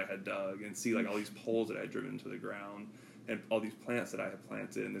trench that I had dug and see like all these poles that I had driven into the ground and all these plants that I had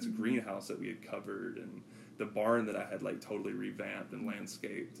planted and this greenhouse that we had covered and the barn that I had like totally revamped and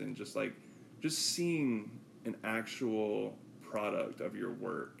landscaped, and just seeing an actual product of your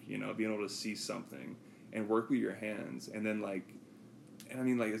work, you know, being able to see something and work with your hands. And then I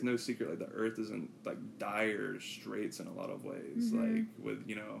mean, like, it's no secret, like, the earth is in, like, dire straits in a lot of ways, like, with,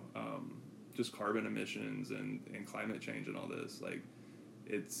 you know, just carbon emissions and climate change and all this. Like,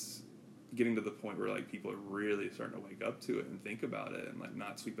 it's getting to the point where, like, people are really starting to wake up to it and think about it and, like,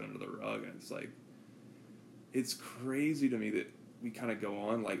 not sweep it under the rug. And it's, like, it's crazy to me that we kind of go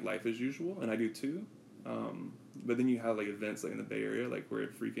on, like, life as usual, and I do, too. But then you have, like, events, like, in the Bay Area, like, where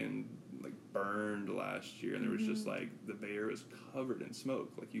it freaking, like, burned last year, and there was just, like, the Bay Area was covered in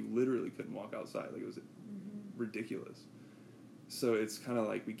smoke. Like, you literally couldn't walk outside. Like, it was ridiculous. So it's kind of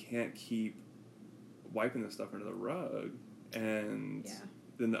like we can't keep wiping this stuff under the rug. And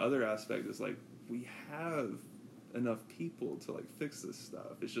then the other aspect is, like, we have enough people to, like, fix this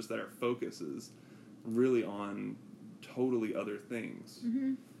stuff. It's just that our focus is really on totally other things.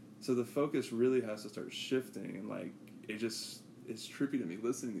 So the focus really has to start shifting, and, like, it's trippy to me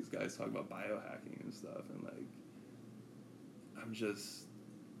listening to these guys talk about biohacking and stuff, and, like, I'm just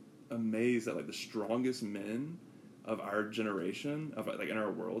amazed that, like, the strongest men of our generation, of, like, in our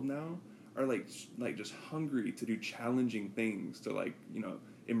world now, are, like just hungry to do challenging things, to, like, you know,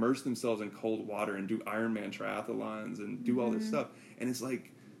 immerse themselves in cold water and do Ironman triathlons and do all this stuff. And it's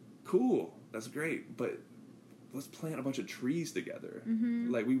like, cool, that's great, but let's plant a bunch of trees together.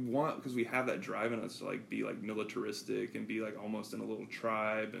 Like, we want, because we have that drive in us to, like, be, like, militaristic and be, like, almost in a little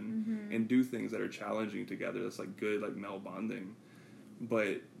tribe and do things that are challenging together. That's, like, good, like, male bonding.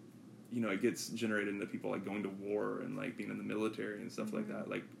 But, you know, it gets generated into people, like, going to war and, like, being in the military and stuff like that.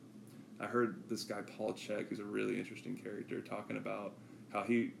 Like, I heard this guy, Paul Chek, who's a really interesting character, talking about how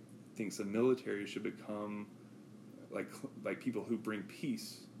he thinks the military should become, like people who bring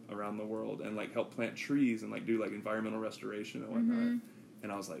peace around the world and, like, help plant trees and, like, do, like, environmental restoration and whatnot. And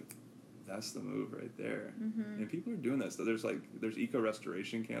I was like, that's the move right there. And people are doing that stuff. There's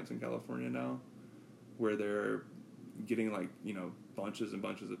eco-restoration camps in California now where they're getting, like, you know, bunches and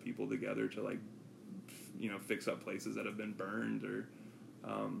bunches of people together to, like, you know, fix up places that have been burned, or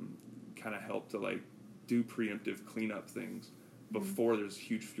kind of help to, like, do preemptive cleanup things before there's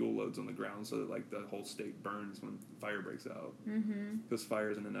huge fuel loads on the ground, so that, like, the whole state burns when fire breaks out. Because fire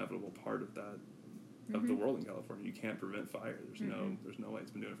is an inevitable part of that, of the world in California. You can't prevent fire. There's no way.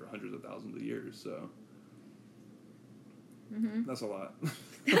 It's been doing it for hundreds of thousands of years. So that's a lot.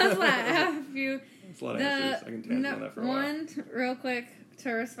 That's a lot. I have a few. That's a lot of answers. I can tangent on that for a while. One, real quick,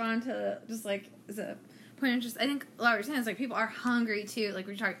 to respond to, just, like, is a point of interest. I think a lot of what you're saying is, like, people are hungry too. Like,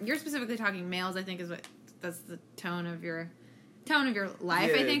 you're specifically talking males, I think, that's the tone of your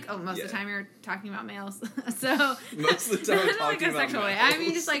life. I think most of the time you're talking about males. So most of the time, not like a sexual way. I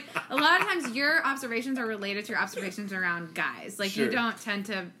mean, just, like, a lot of times your observations are related to your observations around guys. Like, you don't tend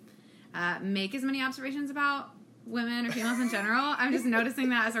to make as many observations about women or females in general. I'm just noticing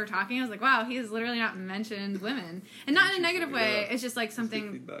that as we're talking. I was like, wow, he has literally not mentioned women, and not in a negative way. It's just, like,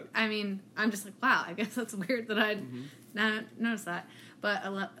 something. I mean, I'm just like, wow, I guess that's weird that I'd not noticed that.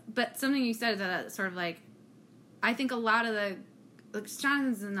 But something you said is that sort of, like, I think a lot of the, like,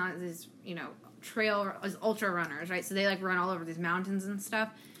 Jonathan's not these, you know, as ultra runners, right? So they, like, run all over these mountains and stuff.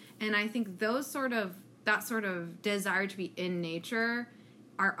 And I think that sort of desire to be in nature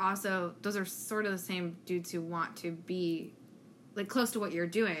are also, those are sort of the same dudes who want to be, like, close to what you're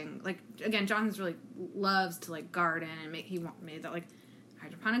doing. Like, again, Jonathan's really loves to, like, garden and he made that, like,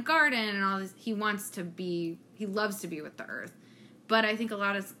 hydroponic garden and all this. He loves to be with the earth. But I think a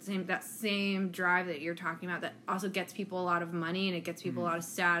lot of that same drive that you're talking about, that also gets people a lot of money, and it gets people a lot of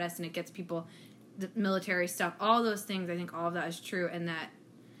status, and it gets people the military stuff, all those things. I think all of that is true, and that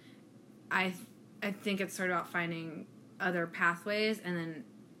I think it's sort of about finding other pathways. And then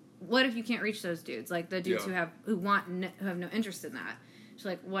what if you can't reach those dudes, like the dudes who have no interest in that? So,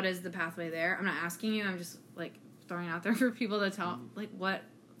 like, what is the pathway there? I'm not asking you. I'm just, like, throwing it out there for people to tell. Like, what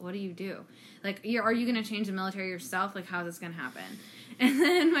do you do? Like, are you going to change the military yourself? Like, how is this going to happen? And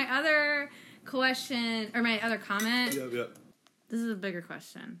then my other question, or my other comment. This is a bigger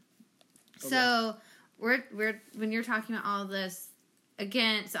question. Okay. So we're when you're talking about all this,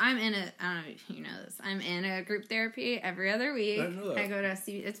 again, so I'm in a, I don't know if you know this, I'm in a group therapy every other week. I know that. I go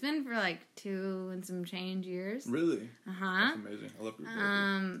to it's been for like 2 and some change years. Really? Uh-huh. That's amazing. I love group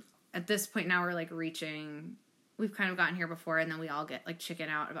therapy. At this point now we're like reaching, we've kind of gotten here before, and then we all get like chicken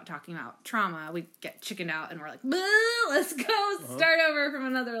out about talking about trauma. We get chickened out and we're like, let's go start over from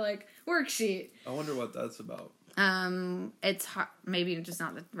another like worksheet. I wonder what that's about. It's hard, maybe just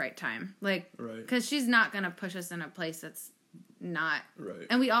not the right time. Like, Right. because she's not going to push us in a place that's not, Right.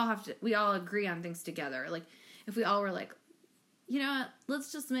 and we all agree on things together. Like, if we all were like, you know what,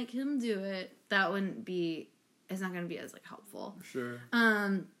 let's just make him do it, that wouldn't be, it's not going to be as like helpful. Sure.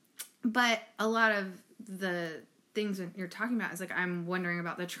 But a lot of the things that you're talking about is like, I'm wondering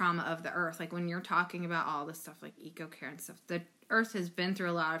about the trauma of the earth. Like when you're talking about all this stuff like eco-care and stuff, the earth has been through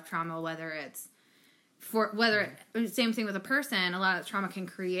a lot of trauma, same thing with a person, a lot of trauma can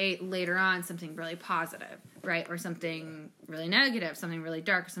create later on something really positive, right? Or something really negative, something really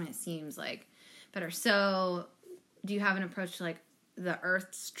dark, or something that seems like better. So do you have an approach to like the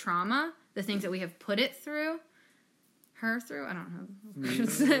earth's trauma, the things that we have put it through? Her through? I don't know.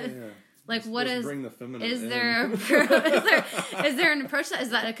 Yeah. Like Let's bring the feminine is in. there is there an approach to that? Is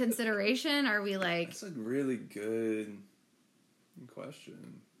that a consideration? Are we like, That's a really good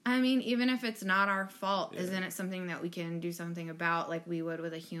question. I mean, even if it's not our fault, Yeah. isn't it something that we can do something about like we would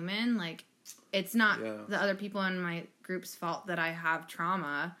with a human? Like it's not the other people in my group's fault that I have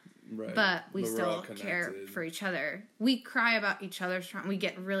trauma. Right. But we we're all still care connected. for each other. We cry about each other's trauma. We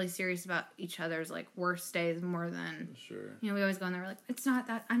get really serious about each other's like worst days more than, Sure. you know, we always go in there, we're like, it's not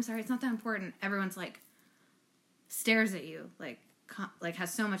that, I'm sorry, it's not that important. Everyone's like, stares at you, like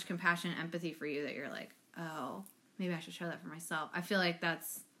has so much compassion and empathy for you that you're like, oh, maybe I should show that for myself. I feel like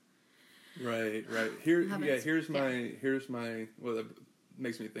that's... Right. Here's my what that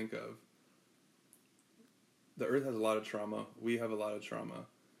makes me think of. The earth has a lot of trauma. We have a lot of trauma.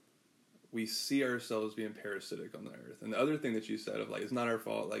 We see ourselves being parasitic on the earth. And the other thing that you said of like, it's not our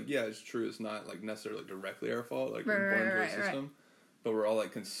fault. Like, yeah, it's true. It's not like necessarily directly our fault. Like we're born into a system, but we're all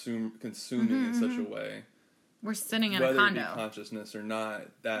like consuming in such a way. We're sitting in a whether condo. it be consciousness or not,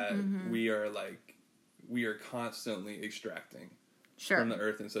 that we are constantly extracting from the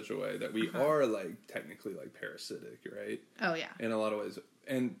earth in such a way that we are like technically like parasitic, right? Oh yeah. In a lot of ways.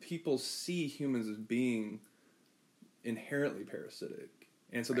 And people see humans as being inherently parasitic.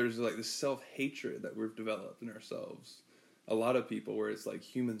 And so there's like this self-hatred that we've developed in ourselves. A lot of people where it's like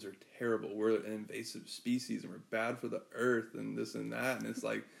humans are terrible. We're an invasive species and we're bad for the earth and this and that. And it's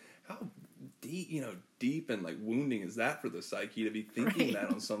like, how deep and like wounding is that for the psyche to be thinking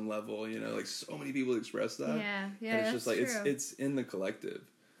that on some level, you know, like so many people express that. Yeah, and it's just like, true. it's in the collective.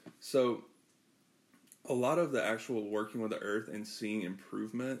 So a lot of the actual working with the earth and seeing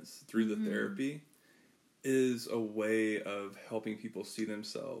improvements through the therapy is a way of helping people see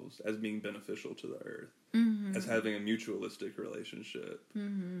themselves as being beneficial to the earth, as having a mutualistic relationship,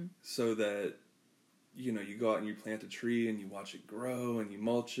 so that, you know, you go out and you plant a tree and you watch it grow and you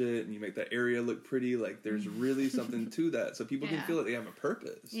mulch it and you make that area look pretty. Like there's really something to that, so people can feel like they have a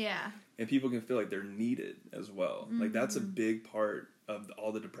purpose. Yeah. And people can feel like they're needed as well. Like that's a big part of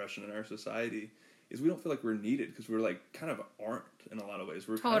all the depression in our society, is we don't feel like we're needed because we're like kind of aren't in a lot of ways.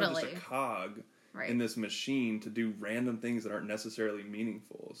 We're kind of just a cog in this machine to do random things that aren't necessarily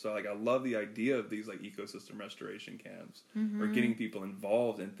meaningful. So like I love the idea of these like ecosystem restoration camps or getting people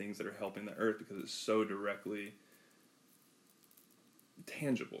involved in things that are helping the earth, because it's so directly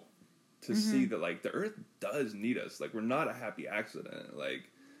tangible to see that like the earth does need us. Like we're not a happy accident. Like,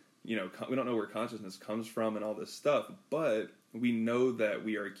 you know, we don't know where consciousness comes from and all this stuff, but we know that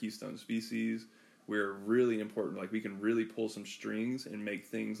we are a keystone species. We're really important. Like we can really pull some strings and make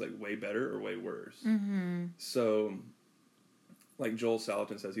things like way better or way worse. So like Joel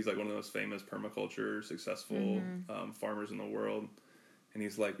Salatin says, he's like one of the most famous permaculture successful farmers in the world. And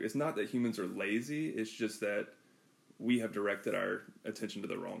he's like, it's not that humans are lazy. It's just that we have directed our attention to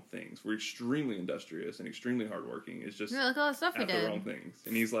the wrong things. We're extremely industrious and extremely hardworking. It's just look at all the stuff we the did. wrong things.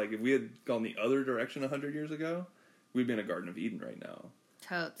 And he's like, if we had gone the other direction 100 years ago, we'd be in a Garden of Eden right now.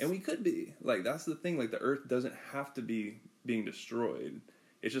 Totes. And we could be. Like, that's the thing. Like, the earth doesn't have to be being destroyed.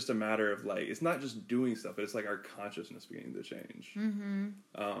 It's just a matter of, like, it's not just doing stuff, but it's, like, our consciousness beginning to change. And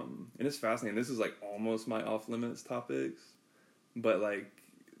it's fascinating. This is, like, almost my off-limits topics. But, like,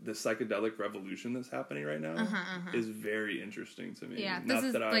 the psychedelic revolution that's happening right now is very interesting to me. Yeah, Not this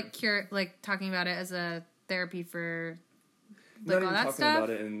is, that like, talking about it as a therapy for... Not like even all that talking stuff? about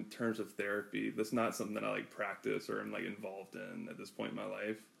it in terms of therapy. That's not something that I like practice or am like involved in at this point in my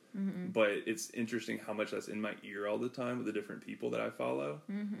life. But it's interesting how much that's in my ear all the time with the different people that I follow.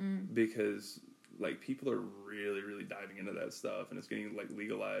 Because like people are really, really diving into that stuff, and it's getting like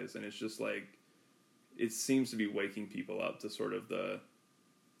legalized, and it's just like it seems to be waking people up to sort of the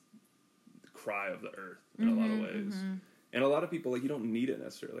cry of the earth in a lot of ways. And a lot of people, like, you don't need it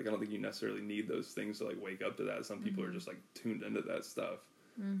necessarily. Like, I don't think you necessarily need those things to, like, wake up to that. Some people are just, like, tuned into that stuff.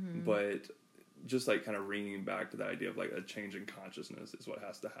 But just, like, kind of ringing back to the idea of, like, a change in consciousness is what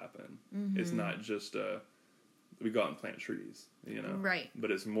has to happen. It's not just, we go out and plant trees, you know? Right.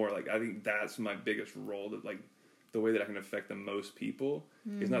 But it's more, like, I think that's my biggest role, that, like, the way that I can affect the most people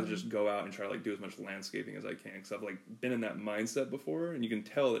is not to just go out and try to, like, do as much landscaping as I can. Because I've, like, been in that mindset before, and you can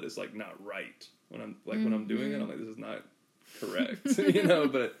tell that it's, like, not right. When I'm, like, when I'm doing it, I'm like, this is not correct, you know,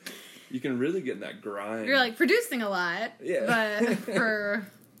 but you can really get in that grind. You're like producing a lot, but for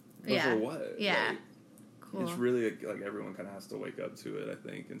for what? Yeah, like, cool. It's really like everyone kind of has to wake up to it, I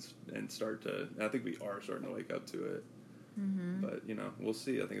think, and start to. And I think we are starting to wake up to it. But you know, we'll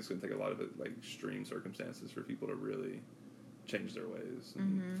see. I think it's going to take a lot of like extreme circumstances for people to really change their ways,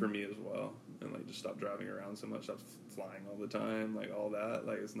 and for me as well, and like just stop driving around so much, stop flying all the time, like all that.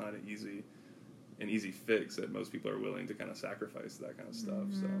 Like it's not an easy fix that most people are willing to kind of sacrifice that kind of stuff.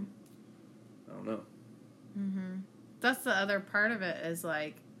 So I don't know. That's the other part of it, is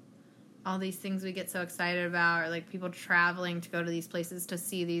like all these things we get so excited about, or like people traveling to go to these places to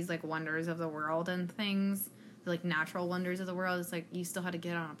see these like wonders of the world and things, like natural wonders of the world. It's like you still had to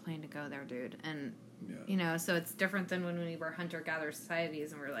get on a plane to go there, dude. And you know, so it's different than when we were hunter-gatherer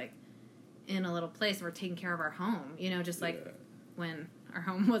societies and we're like in a little place and we're taking care of our home, you know, just like when our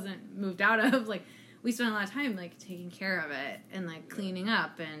home wasn't moved out of, like we spent a lot of time like taking care of it and like cleaning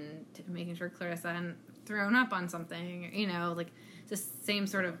up and making sure Clarissa hadn't thrown up on something, you know, like it's the same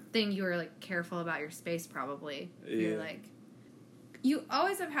sort of thing. You were like careful about your space, probably. You're like, you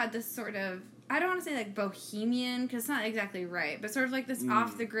always have had this sort of, I don't want to say like bohemian, because it's not exactly right, but sort of like this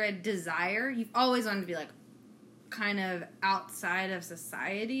off the grid desire. You've always wanted to be like kind of outside of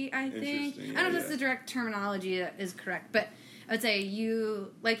society, I think. I don't know if that's the direct terminology that is correct, but I would say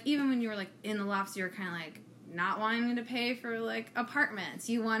you, like, even when you were, like, in the lofts, you were kind of, like, not wanting to pay for, like, apartments.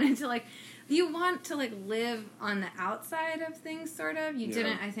 You wanted to, like, you want to, like, live on the outside of things, sort of. You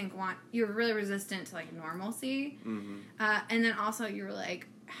didn't, I think, you were really resistant to, like, normalcy. And then also you were, like,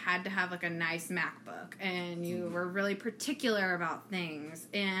 had to have, like, a nice MacBook. And you were really particular about things.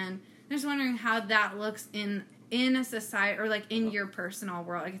 And I'm just wondering how that looks in a society, or like in your personal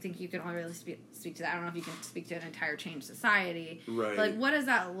world. Like, I think you can only really speak to that. I don't know if you can speak to an entire changed society. Right. But like, what does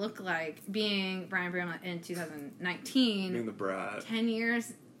that look like being Brian Bremer in 2019? Being the brat. 10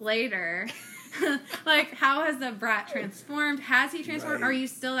 years later. Like, how has the brat transformed? Has he transformed? Right. Are you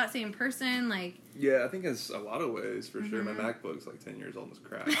still that same person? Like, yeah, I think it's a lot of ways, for sure. My MacBook's like 10 years old and it's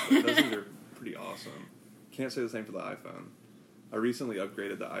cracked. But those things are pretty awesome. Can't say the same for the iPhone. I recently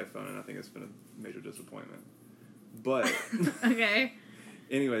upgraded the iPhone, and I think it's been a major disappointment. But okay.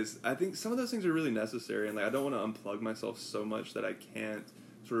 Anyways, I think some of those things are really necessary, and like I don't want to unplug myself so much that I can't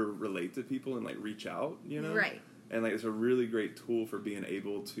sort of relate to people and like reach out, you know? Right. And like it's a really great tool for being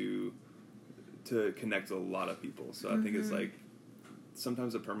able to connect with a lot of people. So I think it's like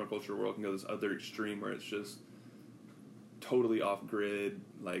sometimes the permaculture world can go this other extreme where it's just totally off grid,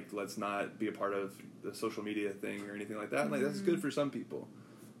 like let's not be a part of the social media thing or anything like that. And like that's good for some people.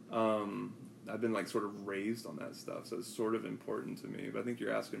 I've been like sort of raised on that stuff, so it's sort of important to me. But I think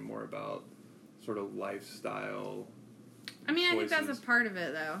you're asking more about sort of lifestyle. I mean, choices. I think that's a part of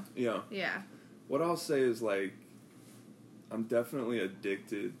it, though. Yeah. Yeah. What I'll say is like, I'm definitely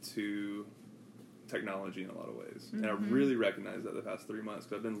addicted to technology in a lot of ways, and I really recognize that the past 3 months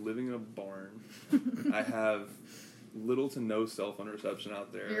because I've been living in a barn. I have little to no cell phone reception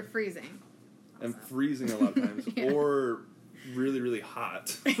out there. You're freezing. I'm freezing a lot of times, or really, really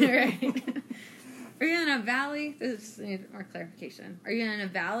hot. Right. Are you in a valley? This needs more clarification. Are you in a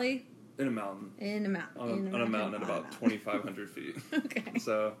valley? In a mountain. In a mountain. On a mountain at about 2,500 feet. Okay.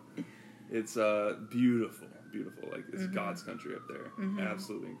 So it's beautiful, beautiful. Like it's God's country up there.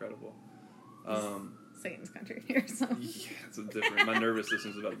 Absolutely incredible. Satan's country here. So. Yeah, it's a different. My nervous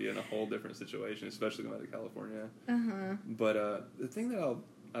system's about to be in a whole different situation, especially going to California. But the thing that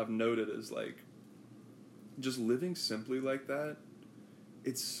I've noted is like just living simply like that.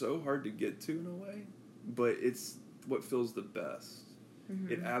 It's so hard to get to in a way, but it's what feels the best.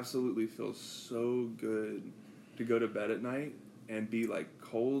 It absolutely feels so good to go to bed at night and be like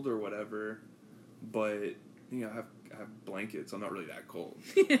cold or whatever, but you know, I have blankets. I'm not really that cold,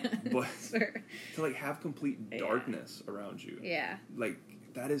 but to like have complete darkness around you. Yeah, like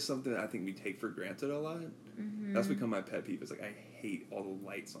that is something that I think we take for granted a lot. That's become my pet peeve. It's like I hate all the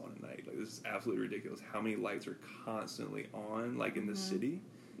lights on at night. Like this is absolutely ridiculous. How many lights are constantly on, like in the city?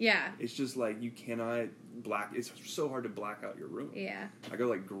 Yeah. It's just like you cannot it's so hard to black out your room. Yeah. I go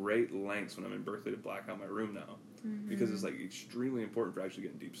like great lengths when I'm in Berkeley to black out my room now. Because it's like extremely important for actually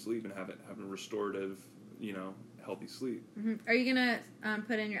getting deep sleep and having restorative, healthy sleep. Are you gonna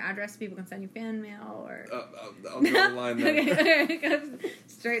put in your address so people can send you fan mail or? I'll draw the line there. Okay.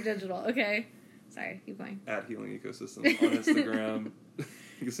 Straight digital. Okay. Sorry, keep going. At Healing Ecosystems on Instagram. You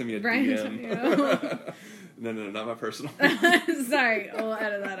can send me a Brian DM. No, not my personal. Sorry, we'll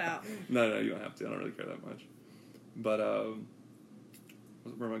edit that out. No, you don't have to. I don't really care that much. But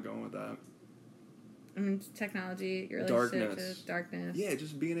where am I going with that? I mean, technology, your relationship to darkness. Yeah,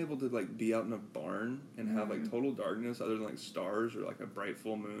 just being able to like be out in a barn and have like total darkness other than like stars or like a bright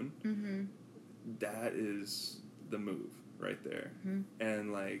full moon. Mm-hmm. That is the move right there. Mm-hmm.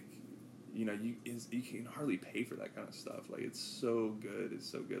 And like, you can hardly pay for that kind of stuff. Like it's so good. It's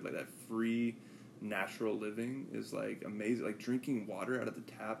so good. Like that free natural living is like amazing. Like drinking water out of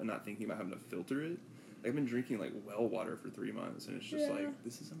the tap and not thinking about having to filter it. Like, I've been drinking like well water for 3 months and it's just like,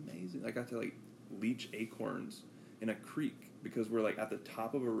 this is amazing. I got to like leach acorns in a creek because we're like at the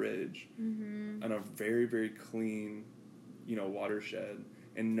top of a ridge on a very, very clean, watershed,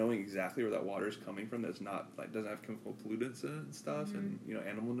 and knowing exactly where that water is coming from that's not like doesn't have chemical pollutants in it and stuff and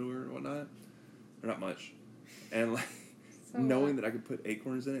animal manure and whatnot, or not much, and like knowing that I could put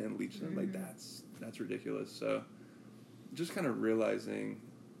acorns in it and leach them, like that's ridiculous. So just kind of realizing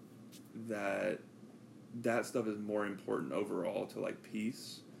that stuff is more important overall to like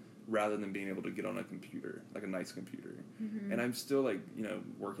peace rather than being able to get on a computer, like a nice computer. And I'm still like,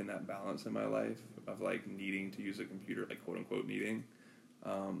 working that balance in my life of like needing to use a computer, like quote unquote needing,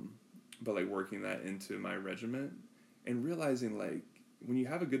 but like working that into my regimen and realizing like when you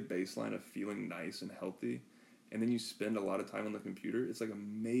have a good baseline of feeling nice and healthy and then you spend a lot of time on the computer, it's like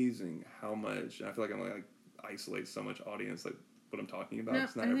amazing how much, and I feel like I'm like isolate so much audience, like what I'm talking about,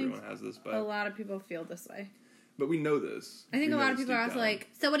 because not everyone has this, but a lot of people feel this way. But we know this. I think a lot of people are also like,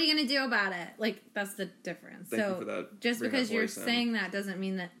 so what are you going to do about it? Like, that's the difference. Thank you for that. Just because you're saying that doesn't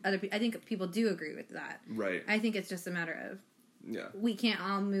mean that other people... I think people do agree with that. Right. I think it's just a matter of... Yeah. We can't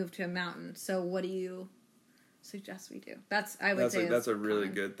all move to a mountain, so what do you suggest we do? That's a really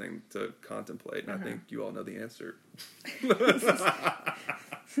good thing to contemplate, and I think you all know the answer.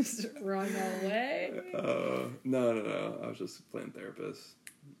 Run away? No. I was just playing therapist.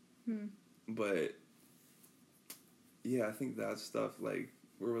 But... yeah, I think that stuff, like,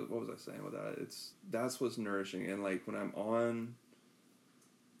 what was I saying with that? That's what's nourishing. And, like, when I'm on,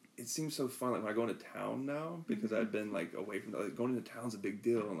 it seems so fun. Like, when I go into town now, because I've been, like, away from, like, going into town's a big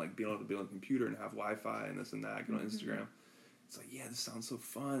deal. And, like, being able to be on a computer and have Wi-Fi and this and that, get on Instagram. It's like, yeah, this sounds so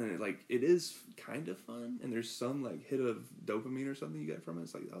fun. And, it is kind of fun. And there's some, like, hit of dopamine or something you get from it.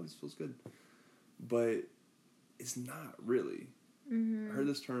 It's like, oh, this feels good. But it's not really. I heard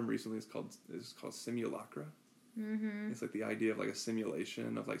this term recently. It's called simulacra. It's like the idea of like a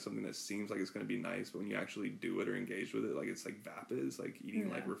simulation of like something that seems like it's going to be nice, but when you actually do it or engage with it, like it's like vapid. It's like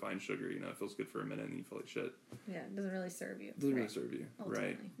eating like refined sugar. It feels good for a minute and you feel like shit. Yeah, it doesn't really serve you. It doesn't really serve you,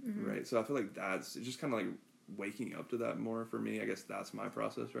 right? Right. So I feel like it's just kind of like waking up to that more for me. I guess that's my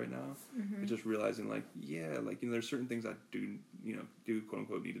process right now. It's just realizing like, yeah, like there's certain things I do quote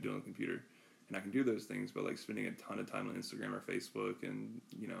unquote need to do on the computer. And I can do those things, but like spending a ton of time on Instagram or Facebook and,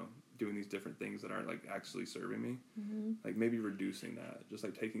 doing these different things that aren't like actually serving me, like maybe reducing that, just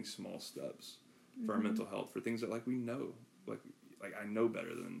like taking small steps for our mental health, for things that like we know, like I know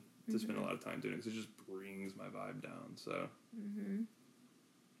better than to spend a lot of time doing it because it just brings my vibe down. So,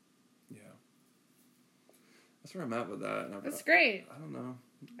 yeah, that's where I'm at with that. And that's great. I don't know.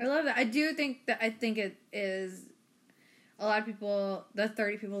 I love that. I think it is. A lot of people, the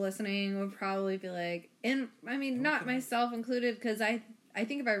 30 people listening, would probably be like, and I mean, not myself included, because I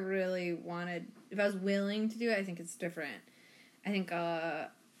think if I really wanted, if I was willing to do it, I think it's different. I think,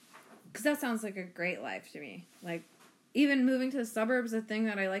 because that sounds like a great life to me. Like, even moving to the suburbs, the thing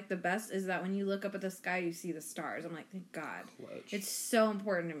that I like the best is that when you look up at the sky, you see the stars. I'm like, thank God. Clutch. It's so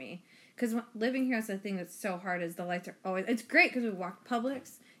important to me. Because living here is the thing that's so hard is the lights are always, it's great because we walked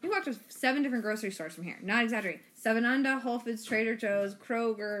Publix. You walked to 7 different grocery stores from here. Not exaggerating. 7UNDA, Whole Foods, Trader Joe's,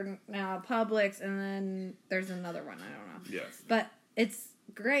 Kroger, now Publix, and then there's another one. I don't know. Yeah. But it's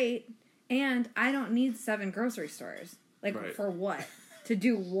great, and I don't need 7 grocery stores. Like, for what? To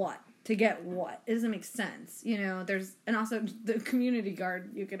do what? To get what? It doesn't make sense. And also the community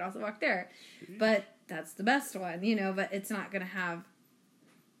guard, you could also walk there. But that's the best one, but it's not going to have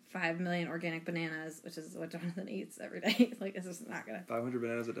 5 million organic bananas, which is what Jonathan eats every day. Like, it's just not gonna... 500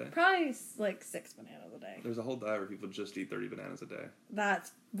 bananas a day? Probably, like, 6 bananas a day. There's a whole diet where people just eat 30 bananas a day.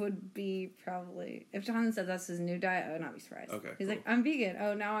 That would be probably... If Jonathan said that's his new diet, I would not be surprised. Okay, He's cool. like, I'm vegan.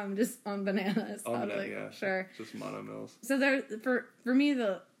 Oh, now I'm just on bananas. I was like, yeah. sure. Just mono meals. So there, for me,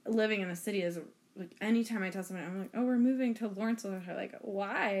 the living in the city is... Like, anytime I tell somebody, I'm like, oh, we're moving to Lawrenceville. They're like,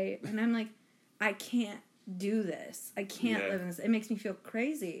 why? And I'm like, I can't do this. I can't live in this. It makes me feel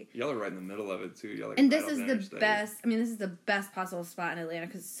crazy. Y'all are right in the middle of it, too. Y'all, like, and right this off is the the interstate. best. I mean, this is the best possible spot in Atlanta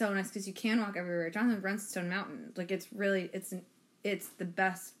because it's so nice because you can walk everywhere. Jonathan runs Stone Mountain. Like, it's really, it's the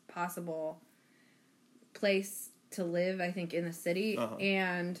best possible place to live, I think, in the city. Uh-huh.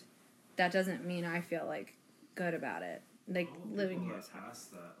 And that doesn't mean I feel, like, good about it. Like, living here is hard.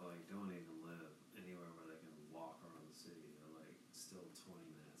 Past that, like, don't even live anywhere where they can walk around the city. They're, like, still 20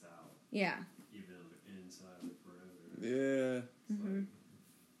 minutes out. Yeah. Even though they're inside the perimeter. Yeah. It's like,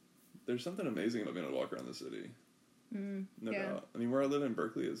 There's something amazing about being able to walk around the city. No Yeah. doubt. I mean, where I live in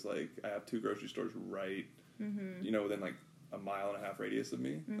Berkeley is, like, I have 2 grocery stores right, you know, within, like, a 1.5-mile radius of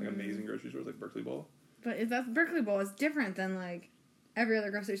me. Like, amazing grocery stores like Berkeley Bowl. But if that's Berkeley Bowl, it's different than, like, every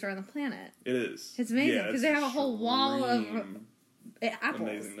other grocery store on the planet. It is. It's amazing, Yeah, 'cause it's they have a whole wall of extreme Apples.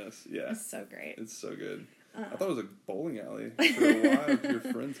 amazingness. Yeah. It's so great. It's so good. I thought it was a bowling alley for a while. Your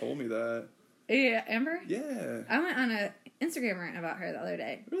friend told me that. Yeah, Amber? Yeah. I went on a Instagram rant about her the other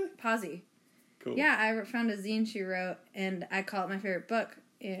day. Really? Posy. Cool. Yeah, I found a zine she wrote, and I call it my favorite book.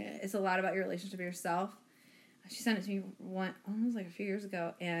 It's a lot about your relationship with yourself. She sent it to me almost like a few years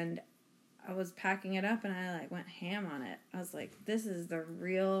ago, and I was packing it up, and I like went ham on it. I was like, "This is the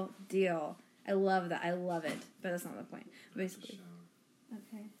real deal." I love that. I love it, but that's not the point. Basically,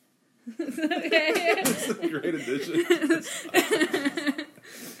 okay. Okay. It's a great addition.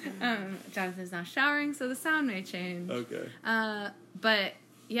 Jonathan's now showering, so the sound may change. Okay. But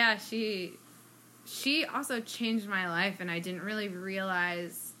yeah, she also changed my life, and I didn't really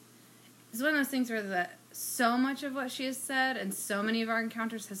realize. It's one of those things where so much of what she has said and so many of our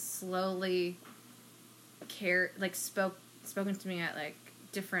encounters has slowly spoken to me at like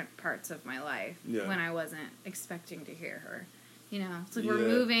different parts of my life when I wasn't expecting to hear her. You know, it's like we're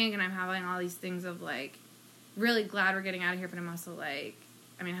moving, and I'm having all these things of like really glad we're getting out of here, but I'm also like,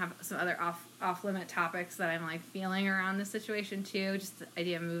 I mean, I have some other off limit topics that I'm like feeling around this situation too. Just the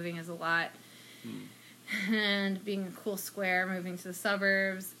idea of moving is a lot. And being a cool square, moving to the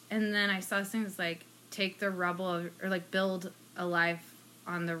suburbs. And then I saw this thing that's like, take the rubble or like build a life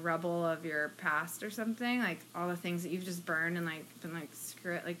on the rubble of your past or something. Like all the things that you've just burned and like been like,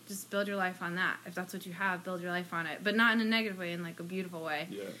 screw it. Like just build your life on that. If that's what you have, build your life on it. But not in a negative way, in like a beautiful way.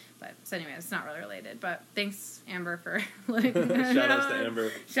 Yeah. But so anyway, it's not really related. But thanks, Amber, for like Shout outs to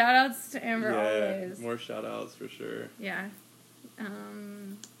Amber. Shout outs to Amber always. More shout outs for sure. Yeah.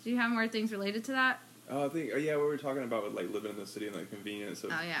 Do you have more things related to that? I think, what we were talking about with like living in the city and like convenience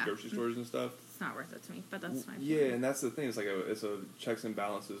of grocery stores and stuff. It's not worth it to me, but that's fine. Yeah, and that's the thing. It's like it's a checks and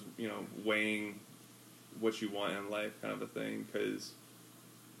balances, you know, weighing what you want in life kind of a thing. Because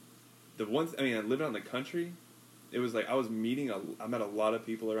living out in the country, it was like I met a lot of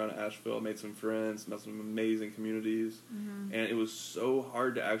people around Asheville, made some friends, met some amazing communities, and it was so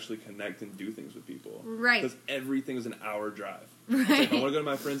hard to actually connect and do things with people. Right. Because everything was an hour drive. Right. It's like, I want to go to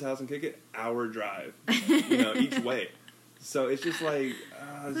my friend's house and kick it, hour drive, you know, each way. So it's just like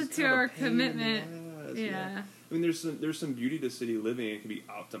it's a 2-hour commitment. Yeah. I mean, there's some beauty to city living. It can be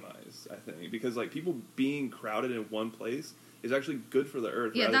optimized, I think, because like people being crowded in one place is actually good for the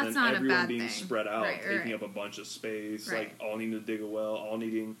earth. Yeah, rather that's than not a everyone bad being thing. spread out, taking up a bunch of space, like all needing to dig a well, all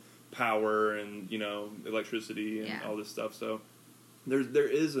needing power and electricity and all this stuff. So there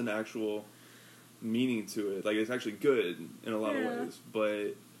is an actual meaning to it. Like it's actually good in a lot of ways,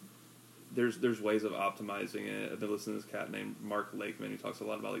 but there's ways of optimizing it. I've been listening to this cat named Mark Lakeman who talks a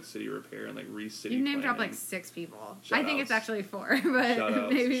lot about like city repair and like re-city You name dropped planning. like 6 people. Shout I think outs. it's actually 4, but Shout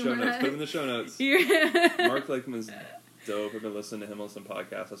outs. maybe Show more. notes. Put them in the show notes. Yeah. Mark Lakeman's dope. I've been listening to him on some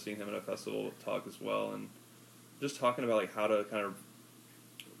podcasts. I've seen him at a festival talk as well, and just talking about like how to kind of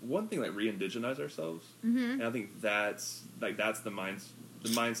one thing like re-indigenize ourselves. And I think that's the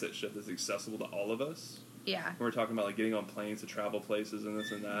mindset shift that's accessible to all of us. Yeah. When we're talking about like getting on planes to travel places and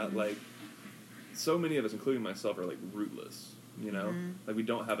this and that, like so many of us, including myself, are like rootless. You know, like we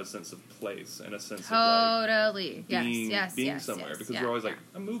don't have a sense of place and a sense of like being somewhere because we're always like,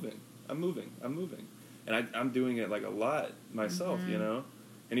 I'm moving, and I'm doing it like a lot myself, you know,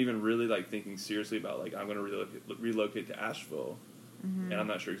 and even really like thinking seriously about like I'm going to relocate to Asheville, and I'm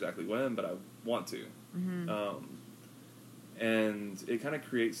not sure exactly when, but I want to, and it kind of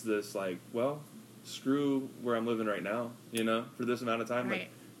creates this like, well, screw where I'm living right now, you know, for this amount of time, like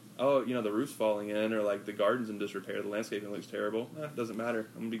oh, the roof's falling in, or like the garden's in disrepair, the landscaping looks terrible. It doesn't matter.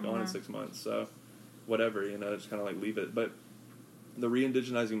 I'm gonna be gone in 6 months, so whatever, just kind of like leave it. But the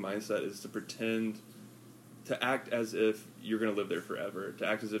re-indigenizing mindset is to pretend, to act as if you're going to live there forever, to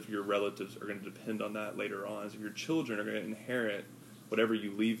act as if your relatives are going to depend on that later on, as if your children are going to inherit whatever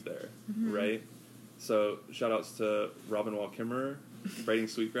you leave there, right? So shout outs to Robin Wall Kimmerer, Braiding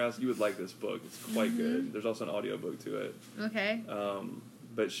Sweetgrass. You would like this book. It's quite good. There's also an audiobook to it. Okay.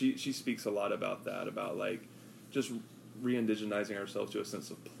 But she speaks a lot about that, about like just re-indigenizing ourselves to a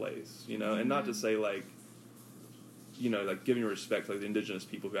sense of place, and not to say like, like giving respect to like the indigenous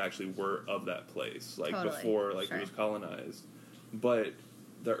people who actually were of that place, like before like it was colonized. But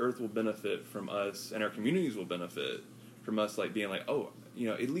the earth will benefit from us, and our communities will benefit from us, like being like, oh,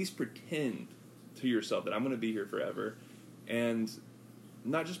 at least pretend to yourself that I'm going to be here forever, and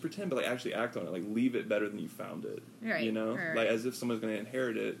not just pretend, but like actually act on it, like leave it better than you found it, right? Right. Like as if someone's going to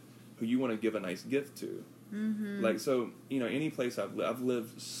inherit it who you want to give a nice gift to. Like, so, any place I've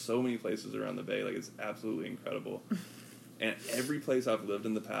lived so many places around the Bay, like, it's absolutely incredible. And every place I've lived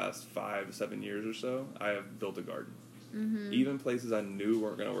in the past 5-7 years or so, I have built a garden. Even places I knew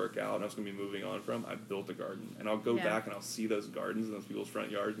weren't going to work out and I was going to be moving on from, I built a garden. And I'll go back and I'll see those gardens in those people's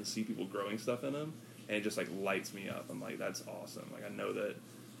front yards and see people growing stuff in them, and it just, like, lights me up. I'm like, that's awesome. Like, I know that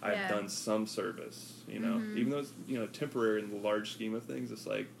I've done some service, even though it's, temporary in the large scheme of things. It's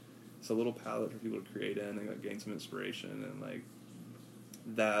like, it's a little palette for people to create in and like, gain some inspiration, and like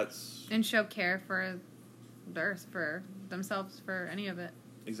that's and show care for the earth, for themselves, for any of it.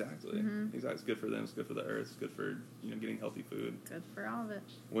 Exactly. Exactly. It's good for them. It's good for the earth. It's good for getting healthy food. Good for all of it.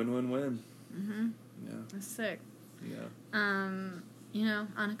 Win-win-win. Yeah. That's sick. Yeah.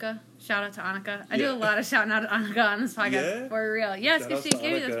 Annika. Shout out to Annika. I do a lot of shouting out to Annika on this podcast. Yeah? For real. Yes, because she Shout out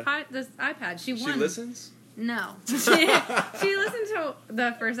gave to me this iPad. She won. She listens? No. She listened to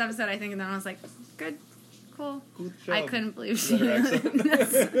the first episode, I think, and then I was like, good, cool. Good job. I couldn't believe she Is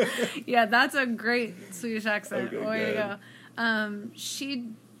that her accent? Yeah, that's a great Swedish accent. Okay, Way good. to go.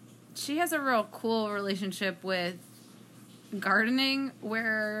 She has a real cool relationship with gardening,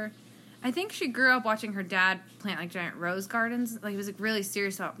 where I think she grew up watching her dad plant like giant rose gardens. Like, he was like really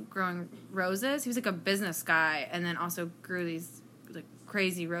serious about growing roses. He was like a business guy, and then also grew these like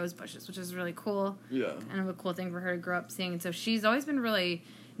crazy rose bushes, which is really cool. Yeah. Kind of a cool thing for her to grow up seeing. And so she's always been really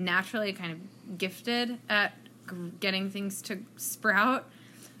naturally kind of gifted at getting things to sprout.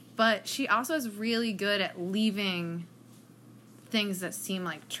 But she also is really good at leaving things that seem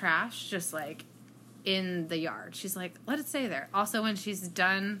like trash just like in the yard. She's like, let it stay there. Also, when she's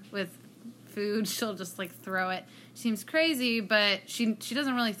done with food, she'll just like throw it. Seems crazy, but she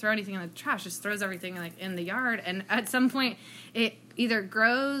doesn't really throw anything in the trash. Just throws everything like in the yard, and at some point it either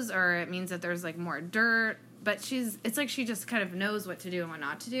grows or it means that there's like more dirt. But it's like she just kind of knows what to do and what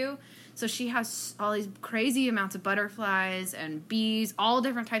not to do. So she has all these crazy amounts of butterflies and bees, all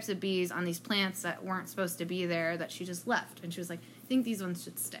different types of bees on these plants that weren't supposed to be there, that she just left. And she was like, I think these ones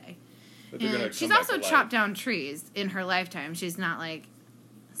should stay. And she's also chopped down trees in her lifetime. She's not like,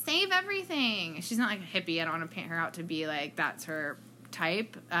 save everything. She's not like a hippie. I don't want to paint her out to be like that's her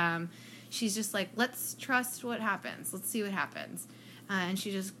type. She's just like, let's trust what happens. Let's see what happens. And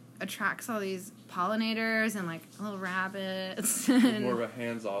she just attracts all these pollinators and like little rabbits. And more of a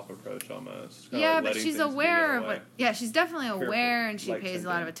hands-off approach almost. Yeah, but she's aware of what. Yeah, she's definitely aware, and she pays a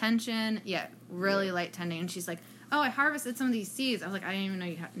lot of attention. Yeah, really light tending. And she's like, oh, I harvested some of these seeds. I was like, I didn't even know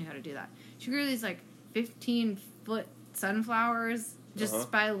you knew how to do that. She grew these like 15-foot sunflowers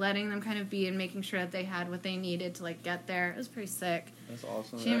just by letting them kind of be and making sure that they had what they needed to like get there. It was pretty sick. That's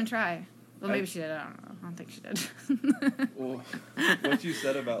awesome. She didn't even try. Well, maybe she did. I don't know. I don't think she did. Well, what you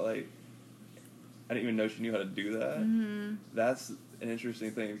said about like, I didn't even know she knew how to do that. Mm-hmm. That's an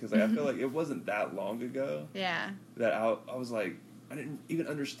interesting thing because like, I feel like it wasn't that long ago. Yeah. That I was like, I didn't even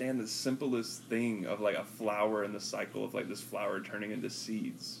understand the simplest thing of like a flower and the cycle of like this flower turning into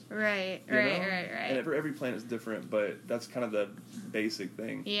seeds. Right. You know? Right. And every plant is different, but that's kind of the basic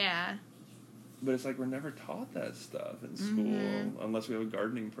thing. Yeah. But it's like we're never taught that stuff in school unless we have a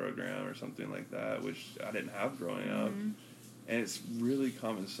gardening program or something like that, which I didn't have growing up. And it's really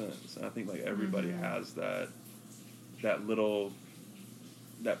common sense. And I think like everybody has that part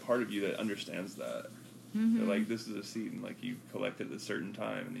of you that understands that. That, like, this is a seed and like you collect it at a certain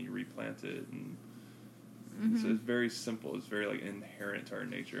time and then you replant it, and so it's very simple. It's very like inherent to our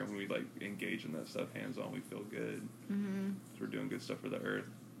nature, and when we like engage in that stuff hands on, we feel good. So we're doing good stuff for the earth.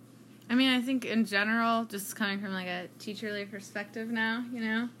 I mean, I think in general, just coming from like a teacherly perspective now, you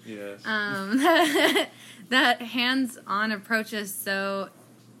know? Yes. That hands-on approach is so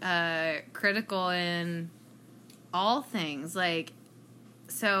critical in all things. Like,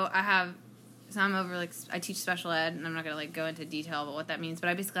 so I'm over, like, I teach special ed, and I'm not going to, like, go into detail about what that means, but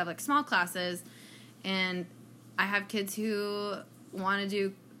I basically have, like, small classes, and I have kids who want to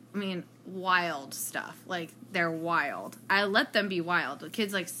do, wild stuff. Like, they're wild. I let them be wild. The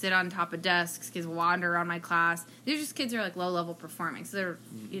kids, like, sit on top of desks. Kids wander around my class. They're just kids who are, like, low-level performing. So they're,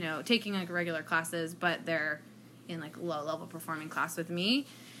 taking, like, regular classes, but they're in, like, low-level performing class with me.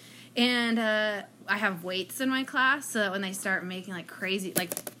 And I have weights in my class, so that when they start making, like, crazy,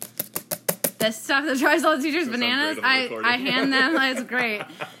 like, this stuff that drives all the teachers bananas, I hand them, it's great.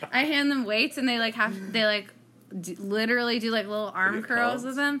 I hand them weights, and they, like, literally do, like, little arm curls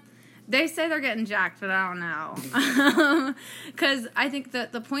with them. They say they're getting jacked, but I don't know. Because I think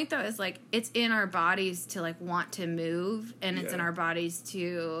that the point, though, is, like, it's in our bodies to, like, want to move, and it's in our bodies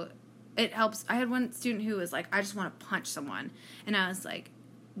to... It helps. I had one student who was like, I just want to punch someone. And I was like,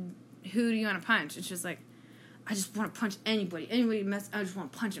 who do you want to punch? And she was like, I just want to punch anybody. I just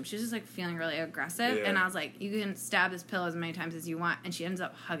want to punch him. She was just, like, feeling really aggressive. Yeah. And I was like, you can stab this pillow as many times as you want. And she ends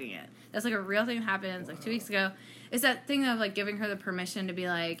up hugging it. That's, like, a real thing that happened, like, 2 weeks ago. It's that thing of, like, giving her the permission to be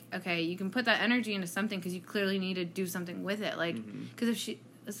like, okay, you can put that energy into something because you clearly need to do something with it. Like, because if she...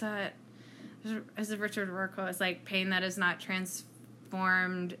 As Richard Rohr quote, it's like, pain that is not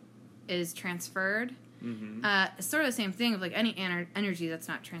transformed is transferred. It's sort of the same thing of, like, any energy that's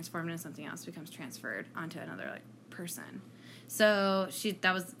not transformed into something else becomes transferred onto another, like, person. So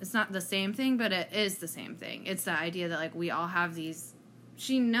it's not the same thing, but it is the same thing. It's the idea that, like, we all have these.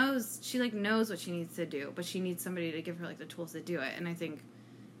 She knows what she needs to do, but she needs somebody to give her, like, the tools to do it. And I think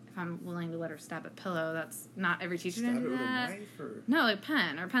if I'm willing to let her stab a pillow, that's not every teacher can do that. With a knife or? No, like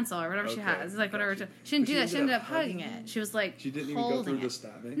pen or pencil or whatever she has. It's like whatever. She didn't do that. She ended up hugging it. She was like, she didn't even go through the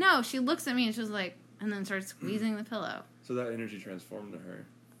stabbing. No, she looks at me and she was like, and then started squeezing the pillow. So that energy transformed to her.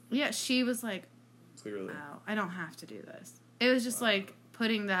 Yeah, she was like, clearly, wow, I don't have to do this. It was just like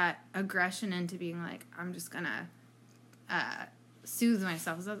putting that aggression into being like, I'm just gonna soothe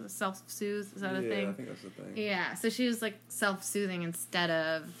myself. Is that the self-soothe? Is that a thing? Yeah, I think that's the thing. Yeah, so she was like self-soothing instead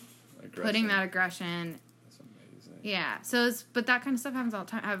of putting that aggression. That's amazing. Yeah, but that kind of stuff happens all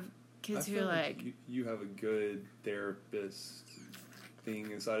the time. I have kids who are like you have a good therapist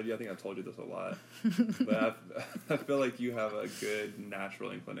thing inside of you. I think I've told you this a lot, but I feel like you have a good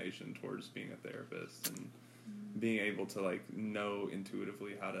natural inclination towards being a therapist and being able to, like, know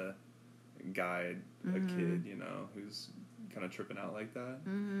intuitively how to guide a kid, who's kind of tripping out like that.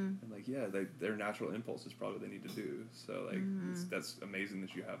 And, like, their natural impulse is probably what they need to do. So, like, that's amazing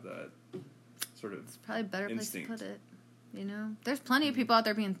that you have that sort of it's probably a better instinct. place to put it. There's plenty of people out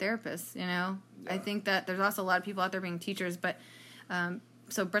there being therapists, Yeah. I think that there's also a lot of people out there being teachers, but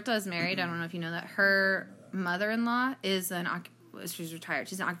so Britta is married. I don't know if you know that. Her mother-in-law is she's retired.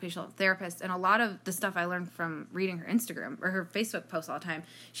 She's an occupational therapist, and a lot of the stuff I learned from reading her Instagram or her Facebook posts all the time,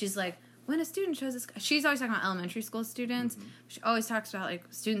 she's like, when a student shows this, she's always talking about elementary school students. She always talks about, like,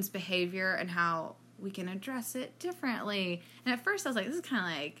 students' behavior and how we can address it differently. And at first I was like, this is kind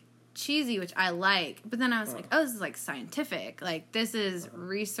of, like, cheesy, which I like. But then I was like, oh, this is, like, scientific. Like, this is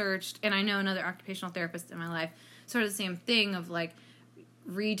researched. And I know another occupational therapist in my life, sort of the same thing of, like,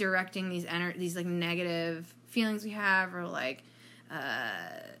 redirecting these like, negative feelings we have or, like,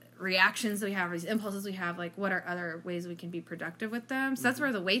 reactions that we have, or these impulses we have, like, what are other ways we can be productive with them. So that's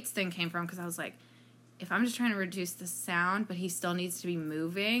where the weights thing came from, because I was like, if I'm just trying to reduce the sound, but he still needs to be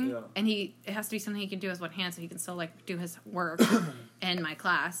moving, and it has to be something he can do with one hand so he can still, like, do his work in my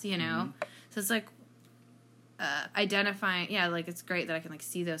class, So it's like identifying, like, it's great that I can, like,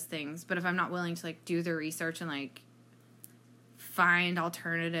 see those things, but if I'm not willing to, like, do the research and, like, find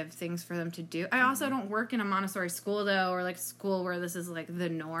alternative things for them to do. I also don't work in a Montessori school, though, or, like, school where this is, like, the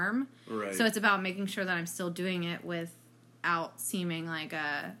norm. Right. So it's about making sure that I'm still doing it without seeming like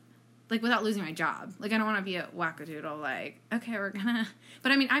without losing my job. Like, I don't want to be a wackadoodle, like, okay, we're gonna...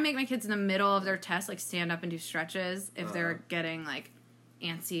 But, I mean, I make my kids in the middle of their test, like, stand up and do stretches if they're getting, like,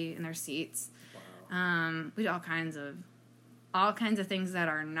 antsy in their seats. Wow. We do all kinds of things that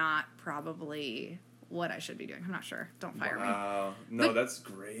are not probably what I should be doing. I'm not sure. Don't fire me. Wow. No, but that's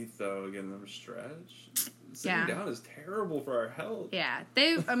great, though, getting them stretch. Sitting down is terrible for our health. Yeah.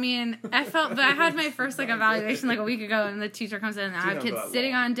 I had my first, like, evaluation, like, a week ago, and the teacher comes in, and I have kids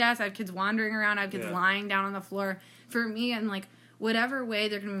sitting on desks, I have kids wandering around, I have kids lying down on the floor. For me, and, like, whatever way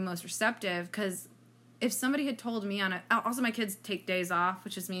they're going to be most receptive, because if somebody had told me also my kids take days off,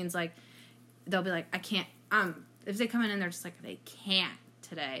 which just means, like, they'll be like, I can't, if they come in and they're just like, they can't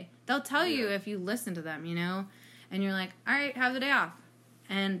today, they'll tell you if you listen to them, and you're like, all right, have the day off.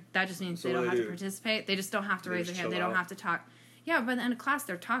 And that just means they don't have to participate. They just don't have to raise their hand. They don't have to talk. yeah, by the end of class,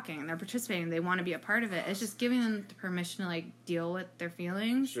 they're talking and they're participating. They want to be a part of it. It's just giving them the permission to, like, deal with their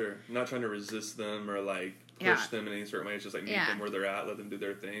feelings. Sure. Not trying to resist them or, like, push Yeah. them in any certain way. It's just, like, meet Yeah. them where they're at, let them do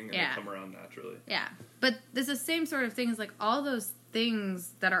their thing, and Yeah. they come around naturally. Yeah. But there's the same sort of thing as, like, all those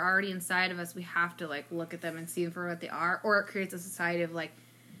things that are already inside of us, we have to, like, look at them and see them for what they are, or it creates a society of, like,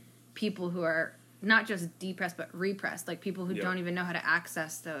 people who are not just depressed but repressed, like people who Yep. don't even know how to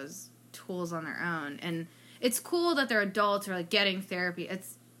access those tools on their own. And it's cool that they're adults or, like, getting therapy.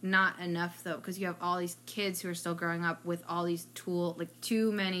 It's not enough, though, because you have all these kids who are still growing up with all these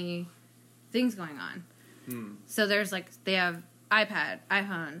too many things going on. So there's, like, they have iPad,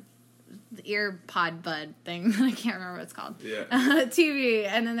 iPhone, the earpod bud thing. I can't remember what it's called. Yeah. TV,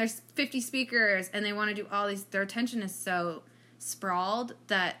 and then there's 50 speakers, and they want to do all these. Their attention is so sprawled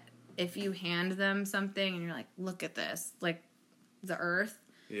that if you hand them something and you're like, look at this, like the earth,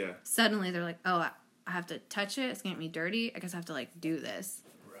 Yeah. suddenly they're like, oh, I have to touch it. It's going to get me dirty. I guess I have to, like, do this.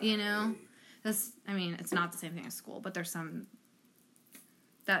 You know? That's, I mean, it's not the same thing as school, but there's some,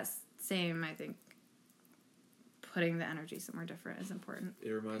 that same, I think, putting the energy somewhere different is important. It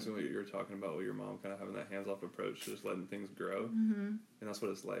reminds me of what you were talking about with your mom, kind of having that hands-off approach to just letting things grow. Mm-hmm. And that's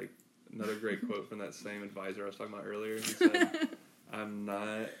what it's like. Another great quote from that same advisor I was talking about earlier. He said, I'm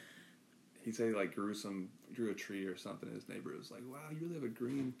not... He said he, like, drew a tree or something, and his neighbor was like, wow, you really have a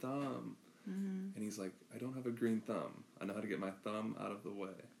green thumb. Mm-hmm. And he's like, I don't have a green thumb. I know how to get my thumb out of the way.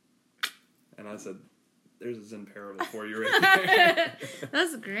 And I said, there's a Zen parable for you right there.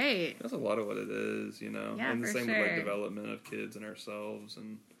 That's great. That's a lot of what it is, you know? Yeah, and the for same with, sure. like, development of kids and ourselves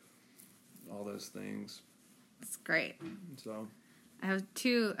and all those things. It's great. So, I have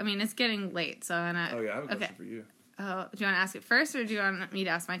two. I mean, it's getting late, so I'm not. oh yeah, I have a question Okay. for you. Oh, do you want to ask it first, or do you want me to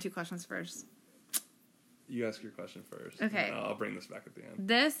ask my two questions first? You ask your question first. Okay. And I'll bring this back at the end,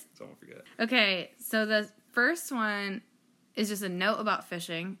 This. so I won't forget. Okay, so the first one is just a note about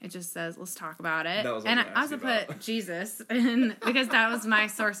fishing. It just says, let's talk about it. That was what and I I was gonna also ask you put about. Jesus in, because that was my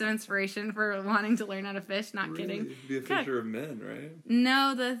source of inspiration for wanting to learn how to fish. Not kidding. Really? Be a God. fisher of men, right?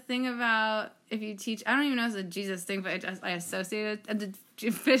 No, the thing about if you teach, I don't even know if it's a Jesus thing, but I associate it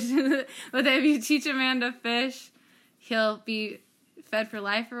to fish with if you teach a man to fish, he'll be fed for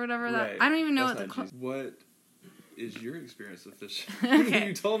life or whatever. Right. I don't even know That's what the not Jesus. What is your experience of fishing? Okay.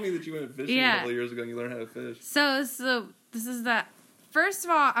 You told me that you went fishing a Yeah. couple of years ago and you learned how to fish. So this is that. First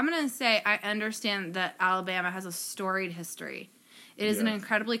of all, I'm going to say I understand that Alabama has a storied history. It is an Yeah.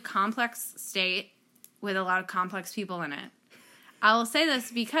 incredibly complex state with a lot of complex people in it. I will say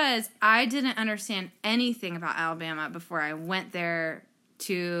this because I didn't understand anything about Alabama before I went there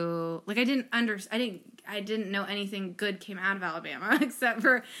to, like, I didn't know anything good came out of Alabama except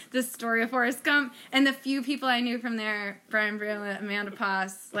for the story of Forrest Gump and the few people I knew from there, Brian Breland, Amanda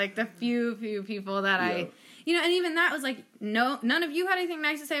Poss, like the few people that Yeah. and even that was like, no, none of you had anything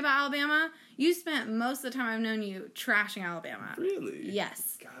nice to say about Alabama. You spent most of the time I've known you trashing Alabama. Really?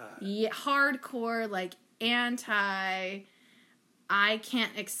 Yes. God. Yeah, hardcore, like, anti, I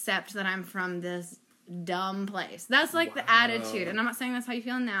can't accept that I'm from this dumb place. That's like the Wow. attitude. And I'm not saying that's how you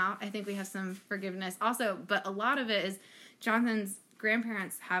feel now. I think we have some forgiveness also. But a lot of it is Jonathan's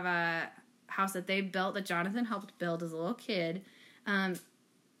grandparents have a house that they built, that Jonathan helped build as a little kid,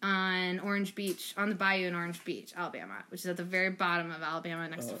 on Orange Beach, on the bayou in Orange Beach, Alabama, which is at the very bottom of Alabama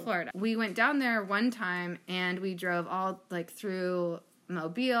next to Florida. We went down there one time and we drove all, like, through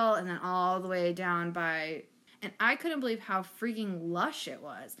Mobile and then all the way down by, and I couldn't believe how freaking lush it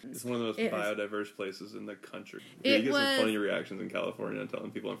was. It's one of the most It was- biodiverse places in the country. It You get was- some funny reactions in California telling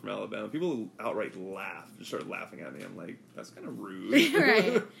people I'm from Alabama. People outright laugh, just start laughing at me. I'm like, that's kind of rude.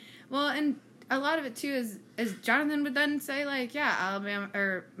 Right. Well, and a lot of it too is Jonathan would then say, like, yeah, Alabama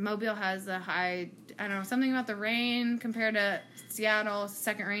or Mobile has a high, I don't know, something about the rain compared to Seattle,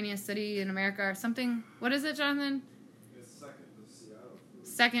 second rainiest city in America or something. What is it, Jonathan? It's second to Seattle.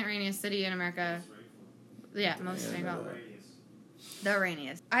 Second rainiest city in America. Yeah, most Yeah, rainfall. Radius. The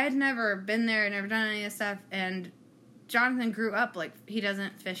rainiest. I had never been there, never done any of this stuff, and Jonathan grew up, like, he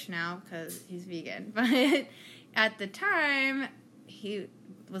doesn't fish now because he's vegan, but at the time, he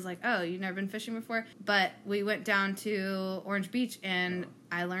was like, oh, you've never been fishing before? But we went down to Orange Beach, and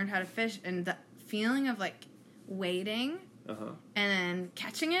I learned how to fish, and the feeling of, like, waiting Uh-huh. and then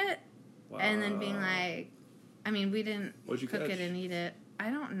catching it, Wow. and then being like, I mean, we didn't What'd you cook catch? it and eat it. I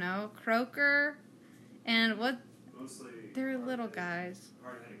don't know, croaker, and what, Mostly. they're little hard-headed- guys.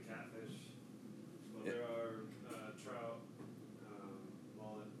 Hard-headed catfish. Well, Yeah. there are trout,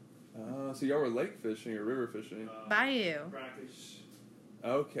 mullet, So y'all were lake fishing or river fishing? Bayou. brackish,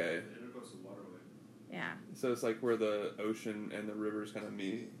 Okay. and intercoastal waterway. Yeah. So it's like where the ocean and the rivers kind of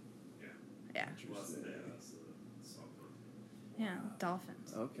meet. Yeah. Well, that's the salt one. Yeah,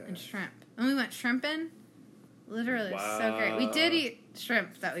 dolphins. Okay. And shrimp. And we went shrimping. Literally, it was so great. We did eat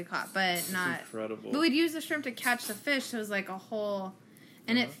shrimp that we caught, but That's not. incredible. But we'd use the shrimp to catch the fish. So it was like a whole,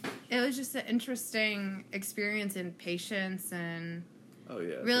 and it was just an interesting experience in patience and Oh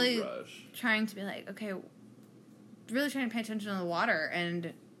yeah, it's really a rush. trying to be like, okay, really trying to pay attention to the water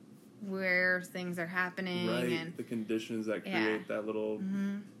and where things are happening Right, and the conditions that Yeah. create that little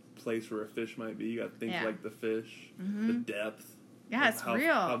place where a fish might be. You got to think Yeah. like the fish, the depth. yeah, of it's how,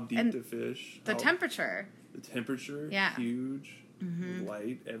 real. How deep and to fish. the how- temperature. The temperature, Yeah. huge.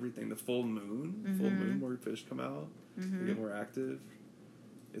 Light, everything. The full moon where fish come out. They get more active.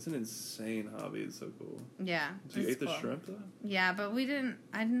 It's an insane hobby. It's so cool. Yeah. So you it's ate the cool. shrimp though? Yeah, but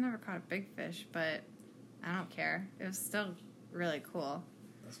I never caught a big fish, but I don't care. It was still really cool.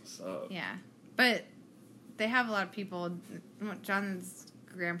 That's what's up. Yeah. But they have a lot of people. John's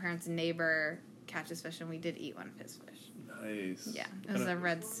grandparents' neighbor catches fish, and we did eat one of his fish. Nice. Yeah. It was a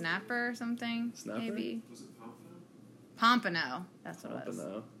red snapper or something. Snapper? Maybe. Was it Pompano? Pompano. That's what it was.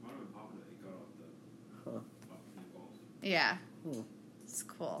 Pompano. Might have been Pompano. He got off the Huh. off the balls. Yeah. Cool. It's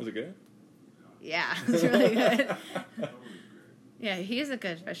cool. Was it good? Yeah. It's really good. That was great. Yeah, he is a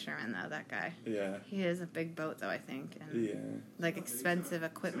good fisherman, though, that guy. Yeah. He is a big boat, though, I think. And, Yeah. like, expensive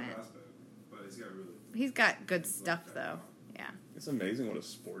equipment. He's got bass boat, but he's got really. He's got good stuff, though. Yeah. It's amazing what a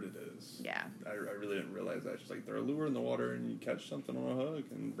sport it is. Yeah. I really didn't realize that. It's just like throw a lure in the water and you catch something on a hook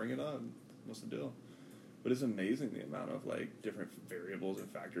and bring it on. What's the deal? But it's amazing the amount of like different variables and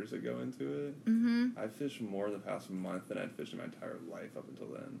factors that go into it. Mm-hmm. I've fished more in the past month than I'd fished in my entire life up until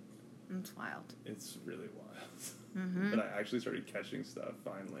then. It's wild. It's really wild. Mm-hmm. But I actually started catching stuff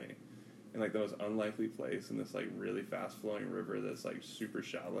finally in like the most unlikely place in this like really fast flowing river that's like super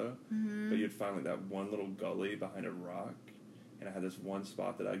shallow. Mm-hmm. But you'd find like that one little gully behind a rock. And I had this one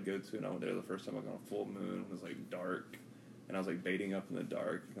spot that I'd go to, and I went there the first time like on a full moon. It was like dark, and I was like baiting up in the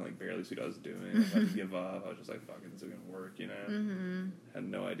dark. I can like barely see what I was doing. I had to give up. I was just like, "Fuck it, this is gonna work," you know. Mm-hmm. Had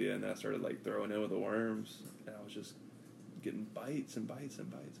no idea, and then I started like throwing in with the worms, and I was just getting bites and bites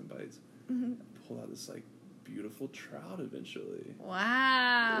and bites and bites. Mm-hmm. I pulled out this like beautiful trout eventually.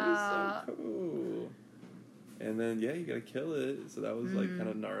 Wow. It was so cool. And then yeah, you gotta kill it. So that was like kind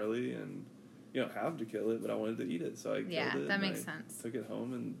of gnarly, and you don't have to kill it, but I wanted to eat it, so I killed Yeah, it. that and makes I sense. Took it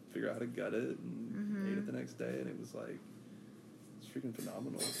home and figured out how to gut it, and ate it the next day, and it was like it's freaking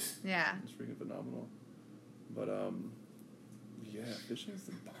phenomenal. Yeah. It's freaking phenomenal. But yeah, fishing is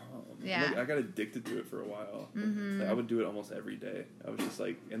the bomb. Yeah. Like, I got addicted to it for a while. Mm-hmm. Like, I would do it almost every day. I was just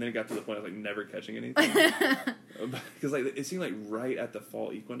like, and then it got to the point I was like never catching anything. Because like it seemed like right at the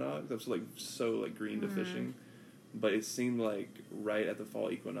fall equinox, I was like so like green to fishing, but it seemed like right at the fall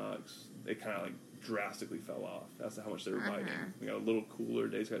equinox, it kind of like drastically fell off. That's how much they were biting. We got a little cooler,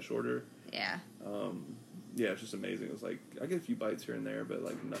 days got shorter. Yeah. Yeah, it's just amazing. It was like I get a few bites here and there, but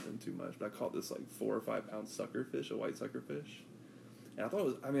like nothing too much. But I caught this like 4 or 5 pound sucker fish, a white sucker fish, and I thought it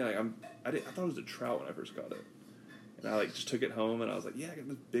was. I mean, like I thought it was a trout when I first caught it, and I like just took it home and I was like, yeah, I got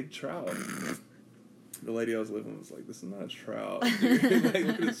this big trout. The lady I was living with was like, this is not a trout. Dude. Like,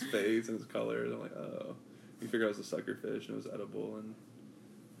 look at his face and his colors. I'm like, oh. You figure out it was a sucker fish and it was edible, and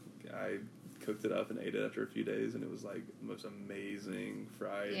I cooked it up and ate it after a few days, and it was like the most amazing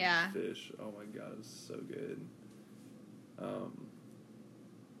fried fish. Oh my god, it was so good.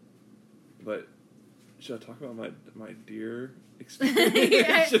 But should I talk about my deer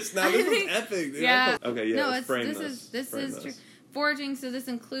experience? Just now, this is epic, dude. Yeah. Okay, yeah. No, let's frame this Frame is this. true. Foraging. So this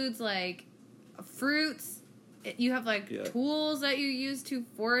includes like fruits. You have like tools that you use to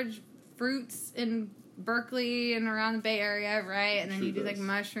forage fruits in Berkeley and around the Bay Area, right? And then you do like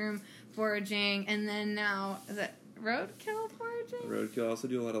mushroom foraging, and then now is it roadkill foraging? Roadkill. I also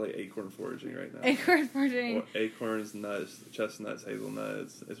do a lot of like acorn foraging right now. Acorn foraging. Or acorns, nuts, chestnuts,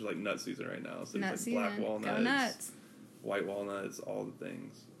 hazelnuts. It's like nut season right now. So Nut it's like black season. walnuts, Go nuts. white walnuts, all the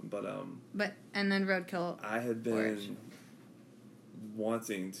things. But and then roadkill. I had been forage.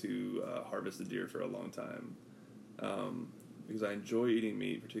 wanting to harvest a deer for a long time because I enjoy eating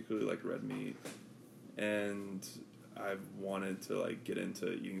meat, particularly like red meat, and I've wanted to like get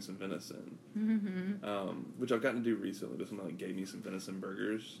into eating some venison, which I've gotten to do recently. But someone like gave me some venison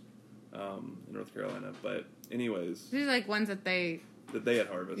burgers in North Carolina. But anyways, These are like ones that they had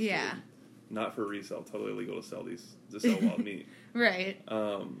harvested. Yeah. Not for resale. Totally illegal to sell wild meat. right.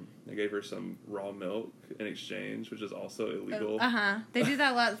 I gave her some raw milk in exchange, which is also illegal. They do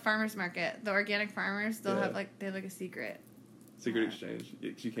that a lot at the farmers market. The organic farmers, they have like a secret. Secret exchange.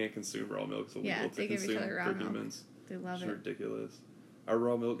 You can't consume raw milk. It's illegal to they give each consume other raw for milk. humans. They love It's it. ridiculous. Our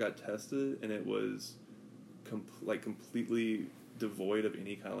raw milk got tested, and it was completely devoid of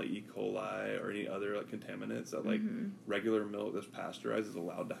any kind of like E. coli or any other like contaminants that like regular milk that's pasteurized is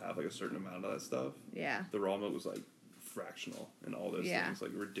allowed to have like a certain amount of that stuff. Yeah. The raw milk was like fractional and all those things,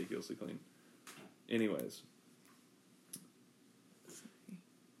 like ridiculously clean. Anyways.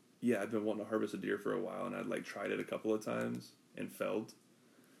 Yeah, I'd been wanting to harvest a deer for a while, and I'd like tried it a couple of times and failed.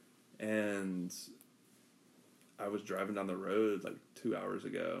 And I was driving down the road like 2 hours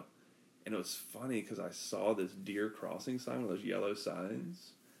ago, and it was funny because I saw this deer crossing sign, one of those yellow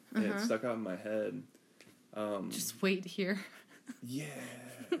signs, and it stuck out in my head. Just wait here. Yeah.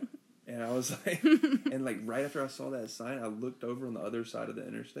 And I was like, and like right after I saw that sign, I looked over on the other side of the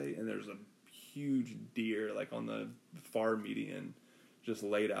interstate, and there's a huge deer like on the far median, just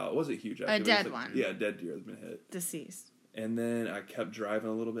laid out. It wasn't huge. Actually, A dead like, one. Yeah, a dead deer has been hit. Deceased. And then I kept driving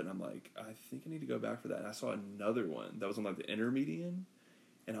a little bit, and I'm like, I think I need to go back for that. And I saw another one that was on like the inner median,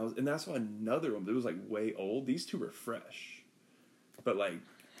 and I saw another one, but it was like way old. These two were fresh, but like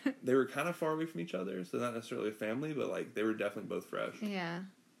they were kind of far away from each other, so not necessarily a family, but like they were definitely both fresh. Yeah.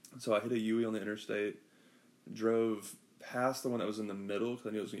 So I hit a Yui on the interstate, drove past the one that was in the middle because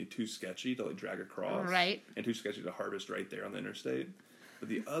I knew it was going to be too sketchy to like drag across, Right. and too sketchy to harvest right there on the interstate. But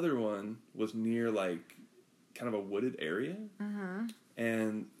the other one was near like kind of a wooded area.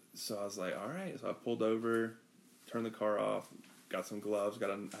 And so I was like, all right. So I pulled over, turned the car off, got some gloves,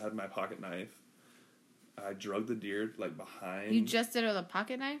 I had my pocket knife. I drugged the deer like behind. You just did it with a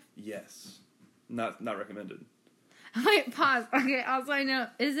pocket knife? Yes. Not recommended. Wait, pause. Okay, also I know,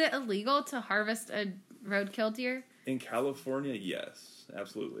 is it illegal to harvest a roadkill deer? In California, yes,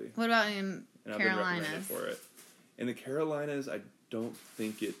 absolutely. What about in And I've been recommended Carolinas? for it. In the Carolinas, I don't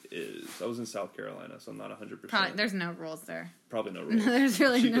think it is. I was in South Carolina, so I'm not 100%. Probably, there's no rules there. Probably no rules. There's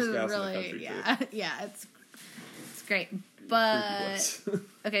really Cheapest no gas in the really, country, yeah, too. yeah. It's great, but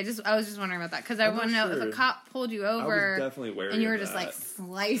okay. I was just wondering about that because I I'm want to not know if sure. a cop pulled you I was over definitely wary and you were of just that. like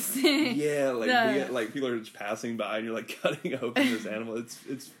slicing. Yeah, like the- like people are just passing by and you're like cutting open this animal.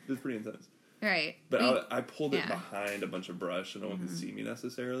 It's pretty intense. Right. But I pulled it yeah. behind a bunch of brush so no one could see me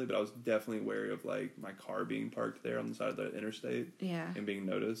necessarily. But I was definitely wary of like my car being parked there on the side of the interstate Yeah. and being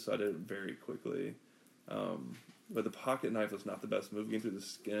noticed. So I did it very quickly. But the pocket knife was not the best move. Getting through the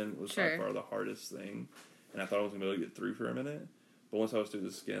skin was by Sure. far the hardest thing. And I thought I was going to be able to get through for a minute. But once I was through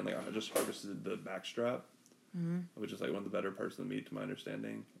the skin, like I just harvested the back strap, which is like one of the better parts of the meat to my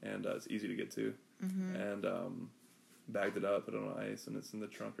understanding. And it's easy to get to. And bagged it up, put it on ice, and it's in the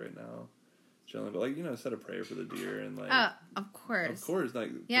trunk right now. Chilling. But like, you know, said a prayer for the deer and like... Of course. Of course, like,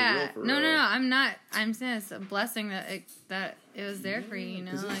 Yeah. for real. No, I'm not. I'm saying it's a blessing that it was there for you, you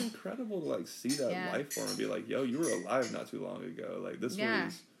know? Because it's Like, incredible to like see that Yeah. life form and be like, yo, you were alive not too long ago. Like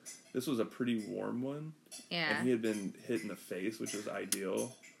this was a pretty warm one. yeah. And he had been hit in the face, which was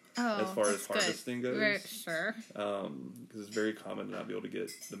ideal Oh, as far as that's good. harvesting goes. Right, sure. Because it's very common to not be able to get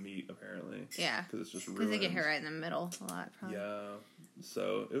the meat apparently. Yeah. Because it's just Because ruined. they get hit right in the middle a lot, probably. Yeah.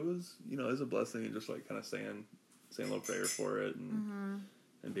 So it was, you know, it was a blessing and just like kind of saying a little prayer for it and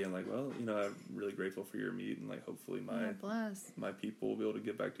being like, well, you know, I'm really grateful for your meat and like hopefully God bless. my people will be able to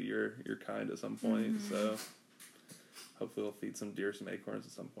get back to your kind at some point. So hopefully we'll feed some deer some acorns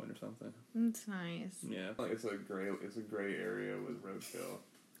at some point or something. It's nice. Yeah, like it's a gray area with roadkill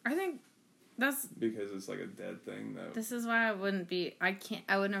I think that's because it's like a dead thing though. this is why I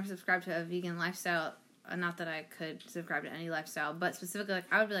would never subscribe to a vegan lifestyle. Not that I could subscribe to any lifestyle, but specifically, like,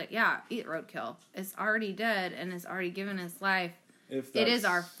 I would be like, yeah, eat roadkill. It's already dead and it's already given its life. If It is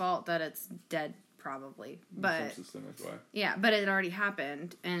our fault that it's dead, probably. But some systemic way. yeah, but it already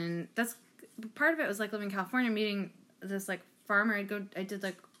happened, and that's part of it. Was like living in California, meeting this like farmer. I did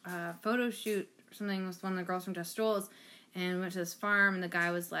like a photo shoot or something with one of the girls from Just Strolls, and went to this farm, and the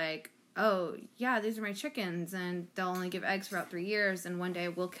guy was like, oh yeah, these are my chickens, and they'll only give eggs for about 3 years, and one day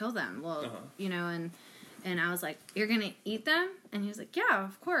we'll kill them. Well, you know, and I was like, you're gonna eat them? And he was like, yeah,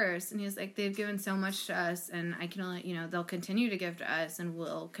 of course. And he was like, they've given so much to us, and I can only, you know, they'll continue to give to us, and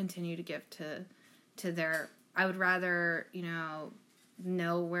we'll continue to give to their. I would rather, you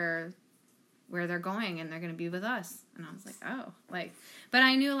know where they're going, and they're gonna be with us. And I was like, oh, like, but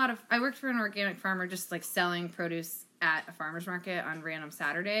I knew I worked for an organic farmer, just like selling produce at a farmer's market on random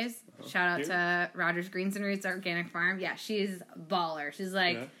Saturdays. Shout out to Rogers Greens and Roots Organic Farm. Yeah, she's baller. She's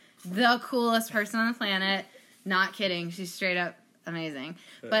like the coolest person on the planet. Not kidding. She's straight up amazing.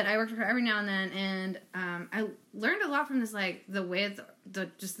 But I worked with her every now and then, and I learned a lot from this, like the way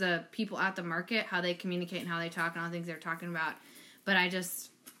just the people at the market, how they communicate and how they talk and all the things they're talking about. But I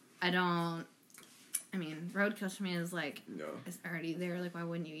mean, roadkill to me is like, it's already there. Like, why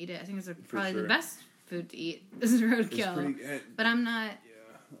wouldn't you eat it? I think it's probably the best food to eat is roadkill. But I'm not.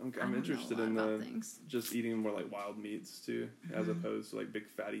 I I'm don't know interested a lot in about the things. just eating more like wild meats too, as opposed to like big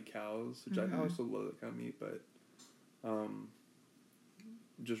fatty cows, which I also love that kind of meat, but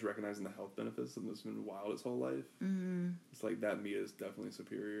just recognizing the health benefits of this been wild its whole life. It's like that meat is definitely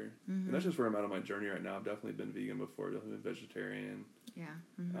superior, and that's just where I'm at on my journey right now. I've definitely been vegan before, definitely been vegetarian. Yeah.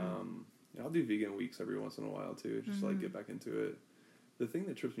 I'll do vegan weeks every once in a while too, just to, like get back into it. The thing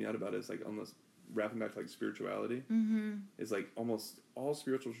that trips me out about it is like almost wrapping back to like spirituality. Is like almost all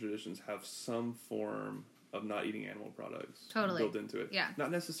spiritual traditions have some form of not eating animal products built into it. Yeah.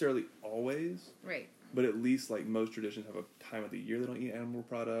 Not necessarily always, Right. but at least like most traditions have a time of the year they don't eat animal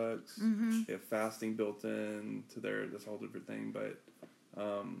products. They have fasting built in to their, that's a whole different thing, but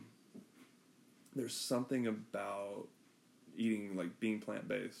there's something about eating, like being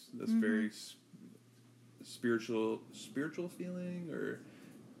plant-based that's very spiritual feeling, or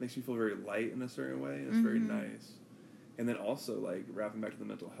makes me feel very light in a certain way, and it's very nice. And then also, like, wrapping back to the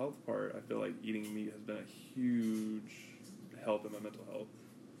mental health part, I feel like eating meat has been a huge help in my mental health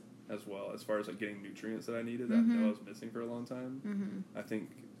as well, as far as, like, getting nutrients that I needed that I know I was missing for a long time. I think,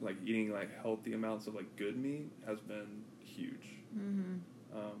 like, eating, like, healthy amounts of, like, good meat has been huge.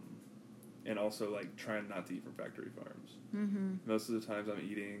 And also, like, trying not to eat from factory farms. Most of the times I'm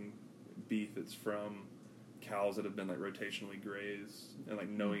eating beef that's from cows that have been, like, rotationally grazed, and, like,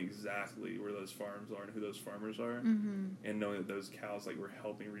 knowing exactly where those farms are and who those farmers are, and knowing that those cows, like, were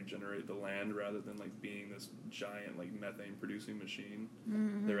helping regenerate the land rather than, like, being this giant, like, methane producing machine.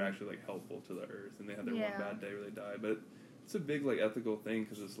 They're actually, like, helpful to the earth, and they had their one bad day where they died. But it's a big, like, ethical thing,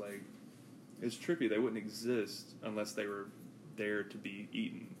 because it's, like, it's trippy. They wouldn't exist unless they were there to be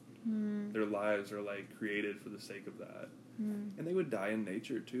eaten. Their lives are, like, created for the sake of that. And they would die in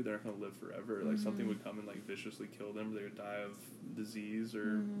nature, too. They're not going to live forever. Like, something would come and, like, viciously kill them. They would die of disease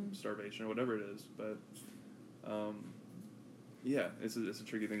or starvation or whatever it is. But, yeah, it's a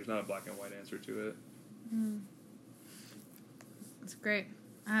tricky thing. There's not a black and white answer to it. That's great.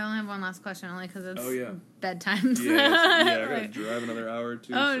 I only have one last question, only because it's bedtime. Yeah, I got to drive another hour or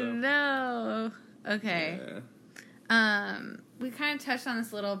two. Oh, so. no. Okay. Yeah. We kind of touched on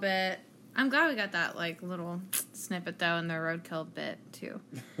this a little bit. I'm glad we got that, like, little snippet, though, in the roadkill bit, too.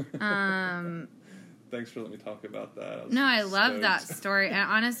 Thanks for letting me talk about that. I love that story. And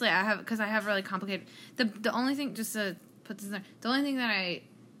honestly, I have really complicated... The only thing, just to put this in there, the only thing that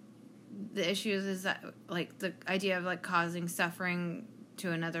the issue is that, like, the idea of, like, causing suffering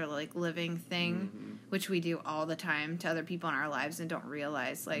to another, like, living thing, which we do all the time to other people in our lives and don't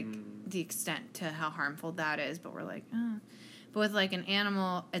realize, like, the extent to how harmful that is. But we're like, But with, like, an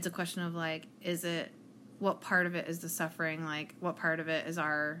animal, it's a question of, like, what part of it is the suffering? Like, what part of it is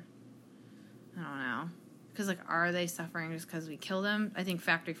I don't know. Because, like, are they suffering just because we kill them? I think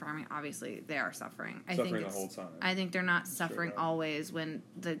factory farming, obviously, they are suffering. Suffering the whole time. I think they're not suffering always when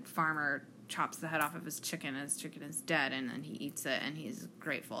the farmer chops the head off of his chicken and his chicken is dead and then he eats it and he's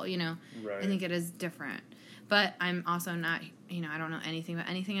grateful, you know? Right. I think it is different. But I'm also not, I don't know anything about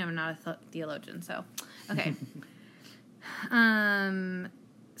anything. I'm not a theologian, so. Okay.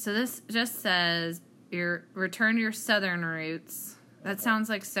 So this just says, return to your southern roots. That sounds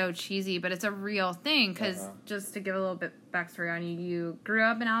like so cheesy, but it's a real thing, because just to give a little bit backstory on you, you grew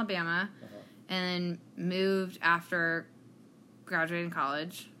up in Alabama and then moved after graduating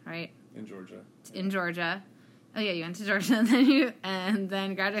college, right? In Georgia. In Georgia. Oh yeah, you went to Georgia and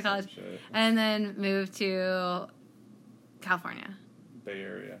then graduated college and then moved to California. Bay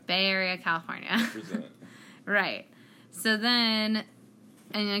Area. Bay Area, California. Represent. Right. So then,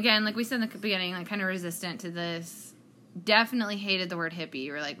 and again, like we said in the beginning, like kind of resistant to this. Definitely hated the word hippie.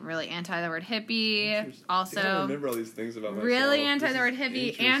 You were like really anti the word hippie. Also, I remember all these things about myself. Really anti the word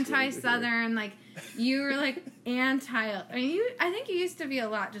hippie, anti-Southern. Like you were like anti. I mean, I think you used to be a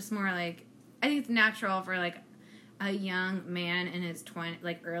lot just more like. I think it's natural for like a young man in his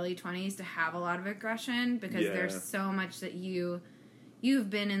early 20s to have a lot of aggression because there's so much that you've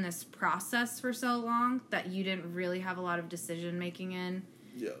been in this process for so long that you didn't really have a lot of decision making in.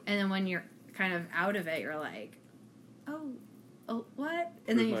 Yeah. And then when you're kind of out of it, you're like, oh, what?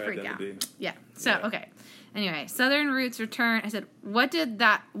 And then you freak out. Yeah. So, okay. Anyway, Southern roots return. I said, what did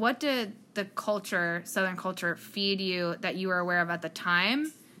the culture, Southern culture, feed you that you were aware of at the time?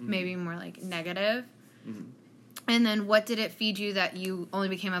 Mm-hmm. Maybe more like negative. Mm-hmm. And then what did it feed you that you only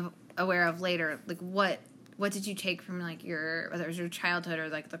became aware of later? Like what did you take from like whether it was your childhood or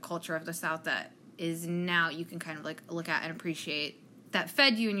like the culture of the South that is now you can kind of like look at and appreciate that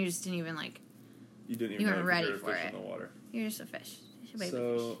fed you and you just didn't even like. You weren't ready for fish it. In the water. You're just a fish.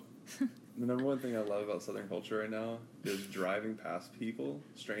 So, The number one thing I love about Southern culture right now is driving past people,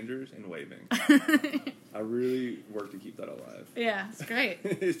 strangers, and waving. I really work to keep that alive. Yeah, it's great.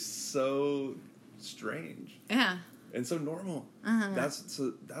 It's so strange Yeah. and so normal. Uh-huh. That's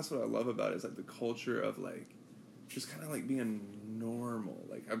what I love about it. Is like the culture of like just kind of like being normal.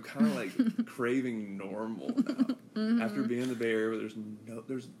 Like I'm kind of like craving normal now. Mm-hmm. After being in the Bay Area, where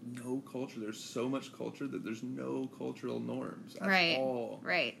there's no culture. There's so much culture that there's no cultural norms at all.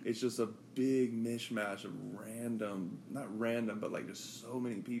 Right. It's just a big mishmash of not random, but like just so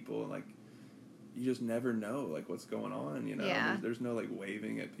many people, and like you just never know like what's going on. You know, Yeah. there's no like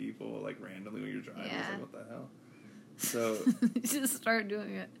waving at people like randomly when you're driving. Yeah. It's like, what the hell? So Just start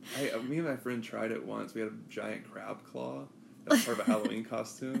doing it. me and my friend tried it once. We had a giant crab claw. That was part of a Halloween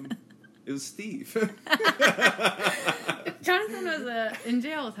costume. It was Steve. Jonathan was in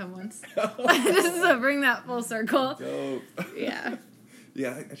jail with him once. Just to bring that full circle. Dope. Yeah.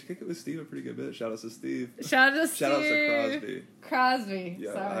 Yeah, I should kick it with Steve a pretty good bit. Shout outs to Steve. Shout out to Shout outs to Crosby. Crosby.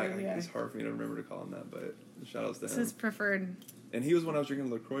 Yeah, Sorry. it's hard for me to remember to call him that, but shout outs to This him. is preferred. And he was when I was drinking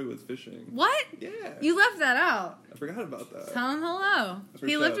LaCroix with fishing. What? Yeah. You left that out. I forgot about that. Tell him hello. For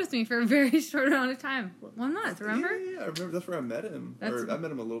He sure. lived with me for a very short amount of time. 1 month, remember? Yeah, I remember. That's where I met him. That's- I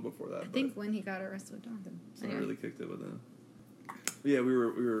met him a little before that. I think when he got arrested with Jonathan. So I Anyway. really kicked it with him. But yeah, we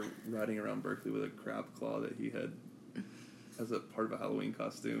were riding around Berkeley with a crab claw that he had as a part of a Halloween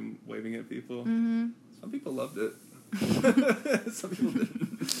costume, waving at people. Mm-hmm. Some people loved it. Some people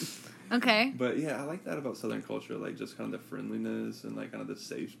didn't. Okay. But yeah, I like that about Southern culture, like just kind of the friendliness and like kind of the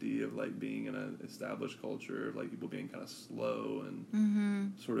safety of like being in an established culture, of like people being kind of slow and Mm-hmm.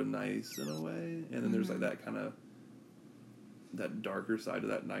 sort of nice in a way. And then there's like that kind of that darker side of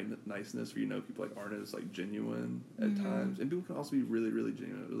that niceness where you know people like aren't as like genuine at times, and people can also be really really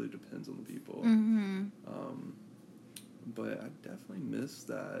genuine. It really depends on the people. Mm-hmm. But I definitely miss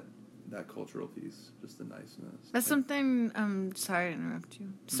that cultural piece, just the niceness. That's something, sorry to interrupt you.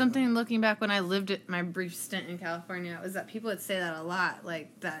 Something looking back when I lived at my brief stint in California was that people would say that a lot,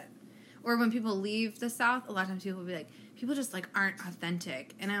 like that, or when people leave the South, a lot of times people will be like, people just like aren't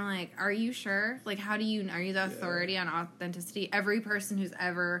authentic. And I'm like, are you sure? Like, are you the authority on authenticity? Every person who's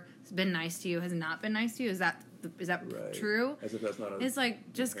ever been nice to you has not been nice to you. Is that Right. true? As if that's not a It's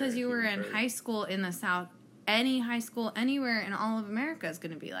like, just because inherent you were human in trait. high school in the South, any high school anywhere in all of America is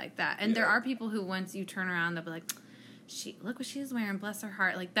going to be like that. And there Yeah. are people who, once you turn around, they'll be like, look what she's wearing, bless her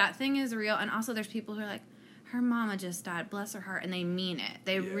heart. Like, that thing is real. And also there's people who are like, her mama just died, bless her heart. And they mean it.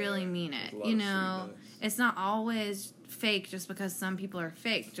 They Yeah. really mean it. There's a lot You of know, sweetness. it's not always fake just because some people are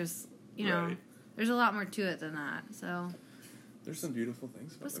fake. Just, you know, Right. there's a lot more to it than that. So There's some beautiful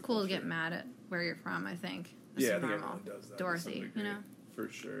things about it's the cool to get culture. mad at where you're from, I think. It's Yeah, I think normal. everyone does that. to Dorothy, some you degree. know? For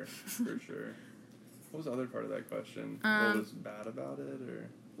sure, for sure. What was the other part of that question? Um, what was bad about it, or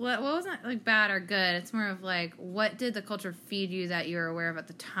What wasn't like bad or good? It's more of like, what did the culture feed you that you were aware of at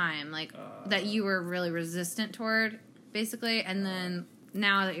the time, like that you were really resistant toward, basically, and then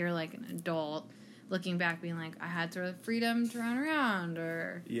now that you're like an adult, looking back, being like, I had the freedom to run around,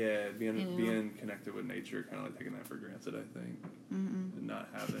 or yeah, being you know. being connected with nature, kind of like taking that for granted. I think, and not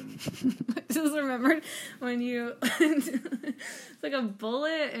having. I just remembered when you it's like a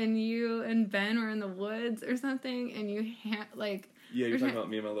bullet and you and Ben were in the woods or something, and you like. Yeah, you're We're talking try- about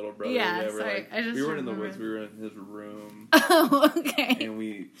me and my little brother. Yeah, we're sorry, like, I just we weren't in the woods. remembered. We were in his room, Oh, okay. and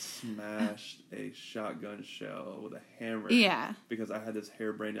we smashed a shotgun shell with a hammer. Yeah. Because I had this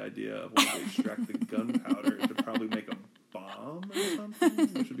harebrained idea of wanting to extract the gunpowder to probably make a bomb or something,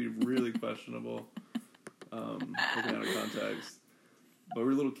 which would be really questionable, taken out of context. But we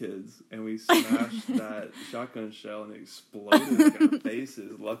were little kids, and we smashed that shotgun shell, and it exploded in our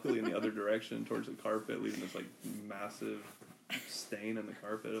faces. Luckily, in the other direction, towards the carpet, leaving this like massive stain in the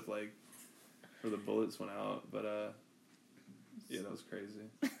carpet of like where the bullets went out. But yeah, that was crazy.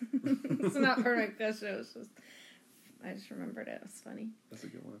 It's not part of my question. It was just, I just remembered it. It was funny. That's a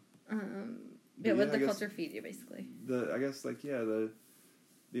good one. Yeah, what I the guess culture feed you, basically. I guess like the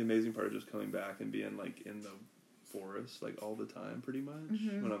amazing part of just coming back and being like in the forest like all the time, pretty much.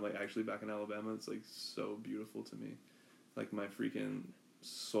 Mm-hmm. When I'm like actually back in Alabama, it's like so beautiful to me. Like my freaking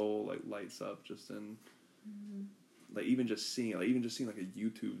soul like lights up just in like even just seeing like a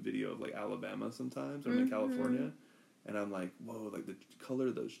YouTube video of like Alabama sometimes when I'm in California, and I'm like, whoa, like the color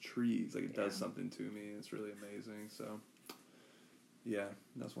of those trees, like it does something to me. It's really amazing. So yeah,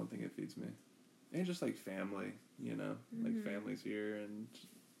 that's one thing it feeds me. And just like family, you know, like family's here, and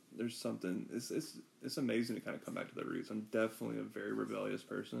there's something. It's amazing to kind of come back to the roots. I'm definitely a very rebellious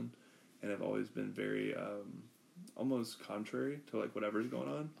person, and I've always been very almost contrary to like whatever's going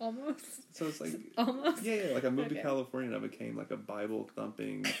on. Almost. So it's like Almost. yeah, like I moved to Okay. California and I became like a Bible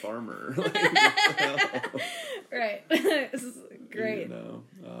thumping farmer. Like, what the hell? Right. This is great. You know,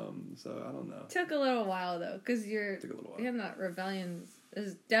 so I don't know. Took a little while though, because Took a little while. again, that rebellion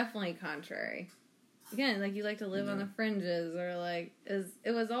is definitely contrary. Again, like you like to live on the fringes, or like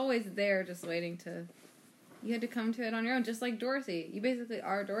it was always there, just waiting to. You had to come to it on your own, just like Dorothy. You basically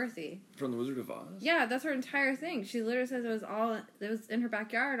are Dorothy. From the Wizard of Oz. Yeah, that's her entire thing. She literally says it was in her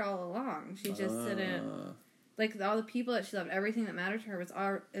backyard all along. She just didn't. Like all the people that she loved, everything that mattered to her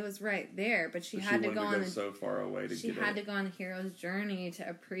it was right there. But she had to go on. So far away to She get had it. to go on the hero's journey to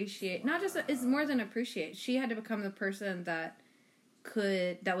appreciate. Not just it's more than appreciate. She had to become the person that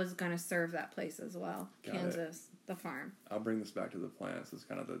was going to serve that place as well. Got Kansas, the farm. I'll bring this back to the plants as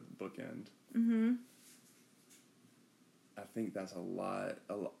kind of the bookend. Mm-hmm. I think that's a lot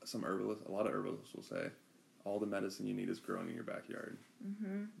of herbalists will say, all the medicine you need is growing in your backyard.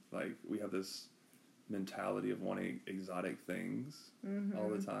 Mm-hmm. Like, we have this mentality of wanting exotic things all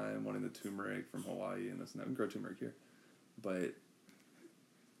the time, wanting the turmeric from Hawaii and this and that. We can grow turmeric here. But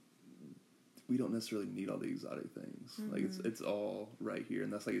we don't necessarily need all the exotic things. Like, it's all right here.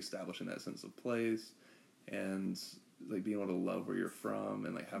 And that's like establishing that sense of place and like being able to love where you're from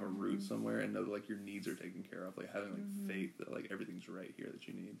and like have a root somewhere and know that like your needs are taken care of. Like having like faith that like everything's right here that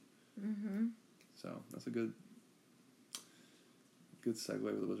you need. Mm-hmm. So that's a good segue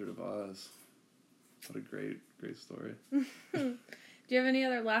with the Wizard of Oz. What a great story. Do you have any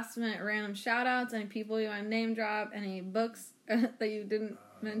other last minute random shout outs? Any people you want to name drop? Any books that you didn't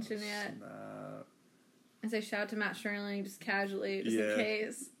mention yet? Snap. I say shout out to Matt Sherling just casually, just in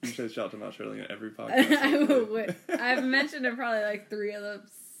case. You should shout to Matt Shirley in every podcast. I've mentioned it probably like 3 of the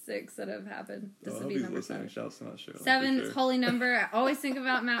 6 that have happened. This would be number 7. Shouts to Matt Shirley. 7 is holy number. I always think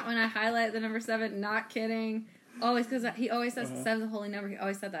about Matt when I highlight the number 7. Not kidding. Always, because he always says 7's a holy number. He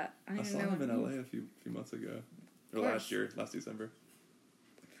always said that. I don't I even saw know him what in it LA means. a few months ago. Or course. last December.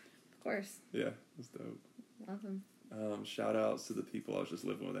 Of course. Yeah, it's dope. Love him. Shout outs to the people I was just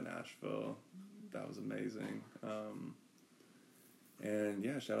living with in Asheville. That was amazing. And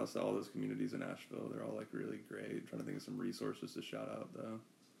yeah, shout outs to all those communities in Asheville. They're all like really great. I'm trying to think of some resources to shout out though.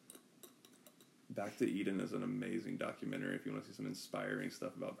 Back to Eden is an amazing documentary if you want to see some inspiring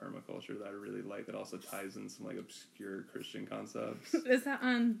stuff about permaculture that I really like, that also ties in some like obscure Christian concepts. Is that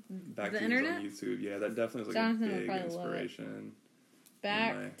on Back the to internet? Eden's on YouTube. Yeah, that definitely was like Jonathan a would big probably love it. inspiration.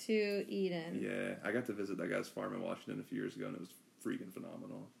 Back to Eden. Yeah, I got to visit that guy's farm in Washington a few years ago, and it was freaking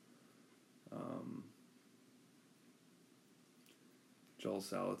phenomenal. Joel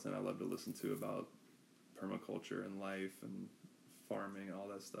Salatin, I love to listen to about permaculture and life and farming and all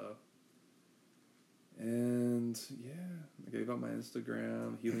that stuff. And yeah, I gave out my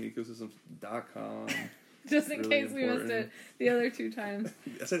Instagram, healingecosystem.com. Just in Really case we missed important. it the other 2 times.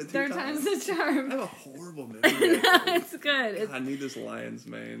 I said it 2 Third times. time's the charm. I have a horrible memory. No, it's good. It's, I need this lion's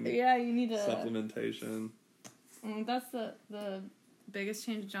mane yeah, you need to. supplementation. That's the biggest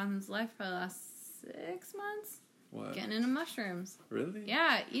change in Jonathan's life for the last 6 months. What? Getting into mushrooms. Really?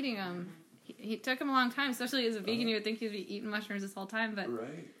 Yeah, eating them. He took him a long time, especially as a vegan. You would think he'd be eating mushrooms this whole time, but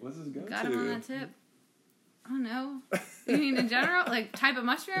Right. What's this go got to? him on that tip. I don't know. You mean in general, like type of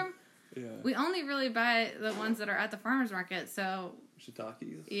mushroom? Yeah. We only really buy the ones that are at the farmer's market. So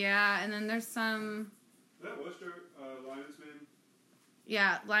Shiitakes. yeah, and then there's some. Is that Worcester Lion's Mane?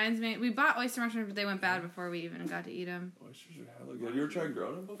 Yeah, lion's mane. We bought oyster mushrooms, but they went bad before we even got to eat them. Oysters are hella good. You ever tried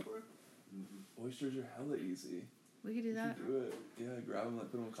growing them before? Mm-hmm. Oysters are hella easy. We could do You that. should do it. Yeah, grab them,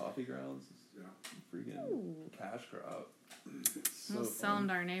 like put them in coffee grounds. Yeah. Freaking Ooh. cash crop. So We'll sell fun. them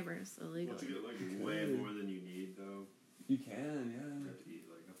to our neighbors illegally. Once you get like way more than you need, though, You can, you yeah. have to eat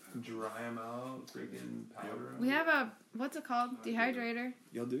like a pound. Dry them out, freaking powder 'em. We have a, what's it called? Dehydrator.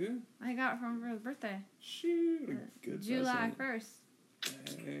 Y'all do? I got it from her birthday. Shoot, a good July present.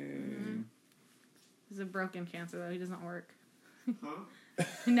 1st. Dang. It's a broken cancer, though. He doesn't work. Huh?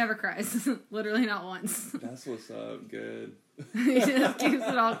 He never cries. Literally not once. That's what's up. Good. He just keeps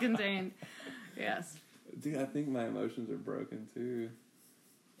it all contained. Yes. Dude, I think my emotions are broken too.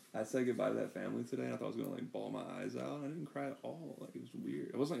 I said goodbye to that family today, and I thought I was gonna like bawl my eyes out. I didn't cry at all. Like, it was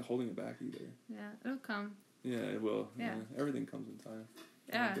weird. I wasn't like holding it back either. Yeah, it'll come. Yeah, it will. Yeah. Everything comes in time.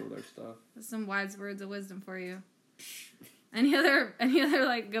 Yeah. Deal with our stuff. That's some wise words of wisdom for you. Any other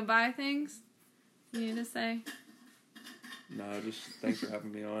like goodbye things you need to say? No, just thanks for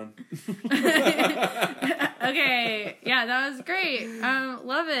having me on. Okay, yeah, that was great.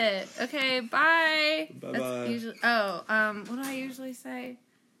 Love it. Okay, bye. Bye-bye. That's usually, what do I usually say?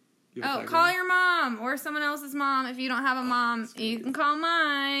 You have a Oh, tagline? call your mom or someone else's mom. If you don't have a mom, you can call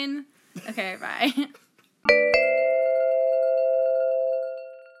mine. Okay, bye.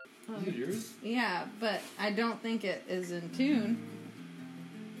 This is yours? Yeah, but I don't think it is in tune.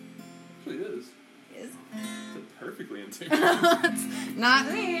 Actually, it is. Is It's perfectly in tune.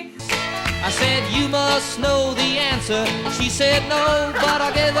 not me. I said, you must know the answer. She said, no, but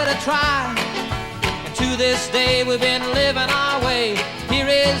I'll give it a try. And to this day, we've been living our way. Here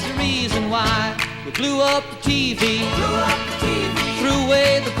is the reason why. We blew up the TV, threw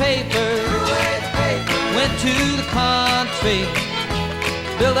away the paper, went to the country,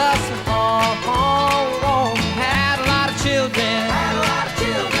 built us a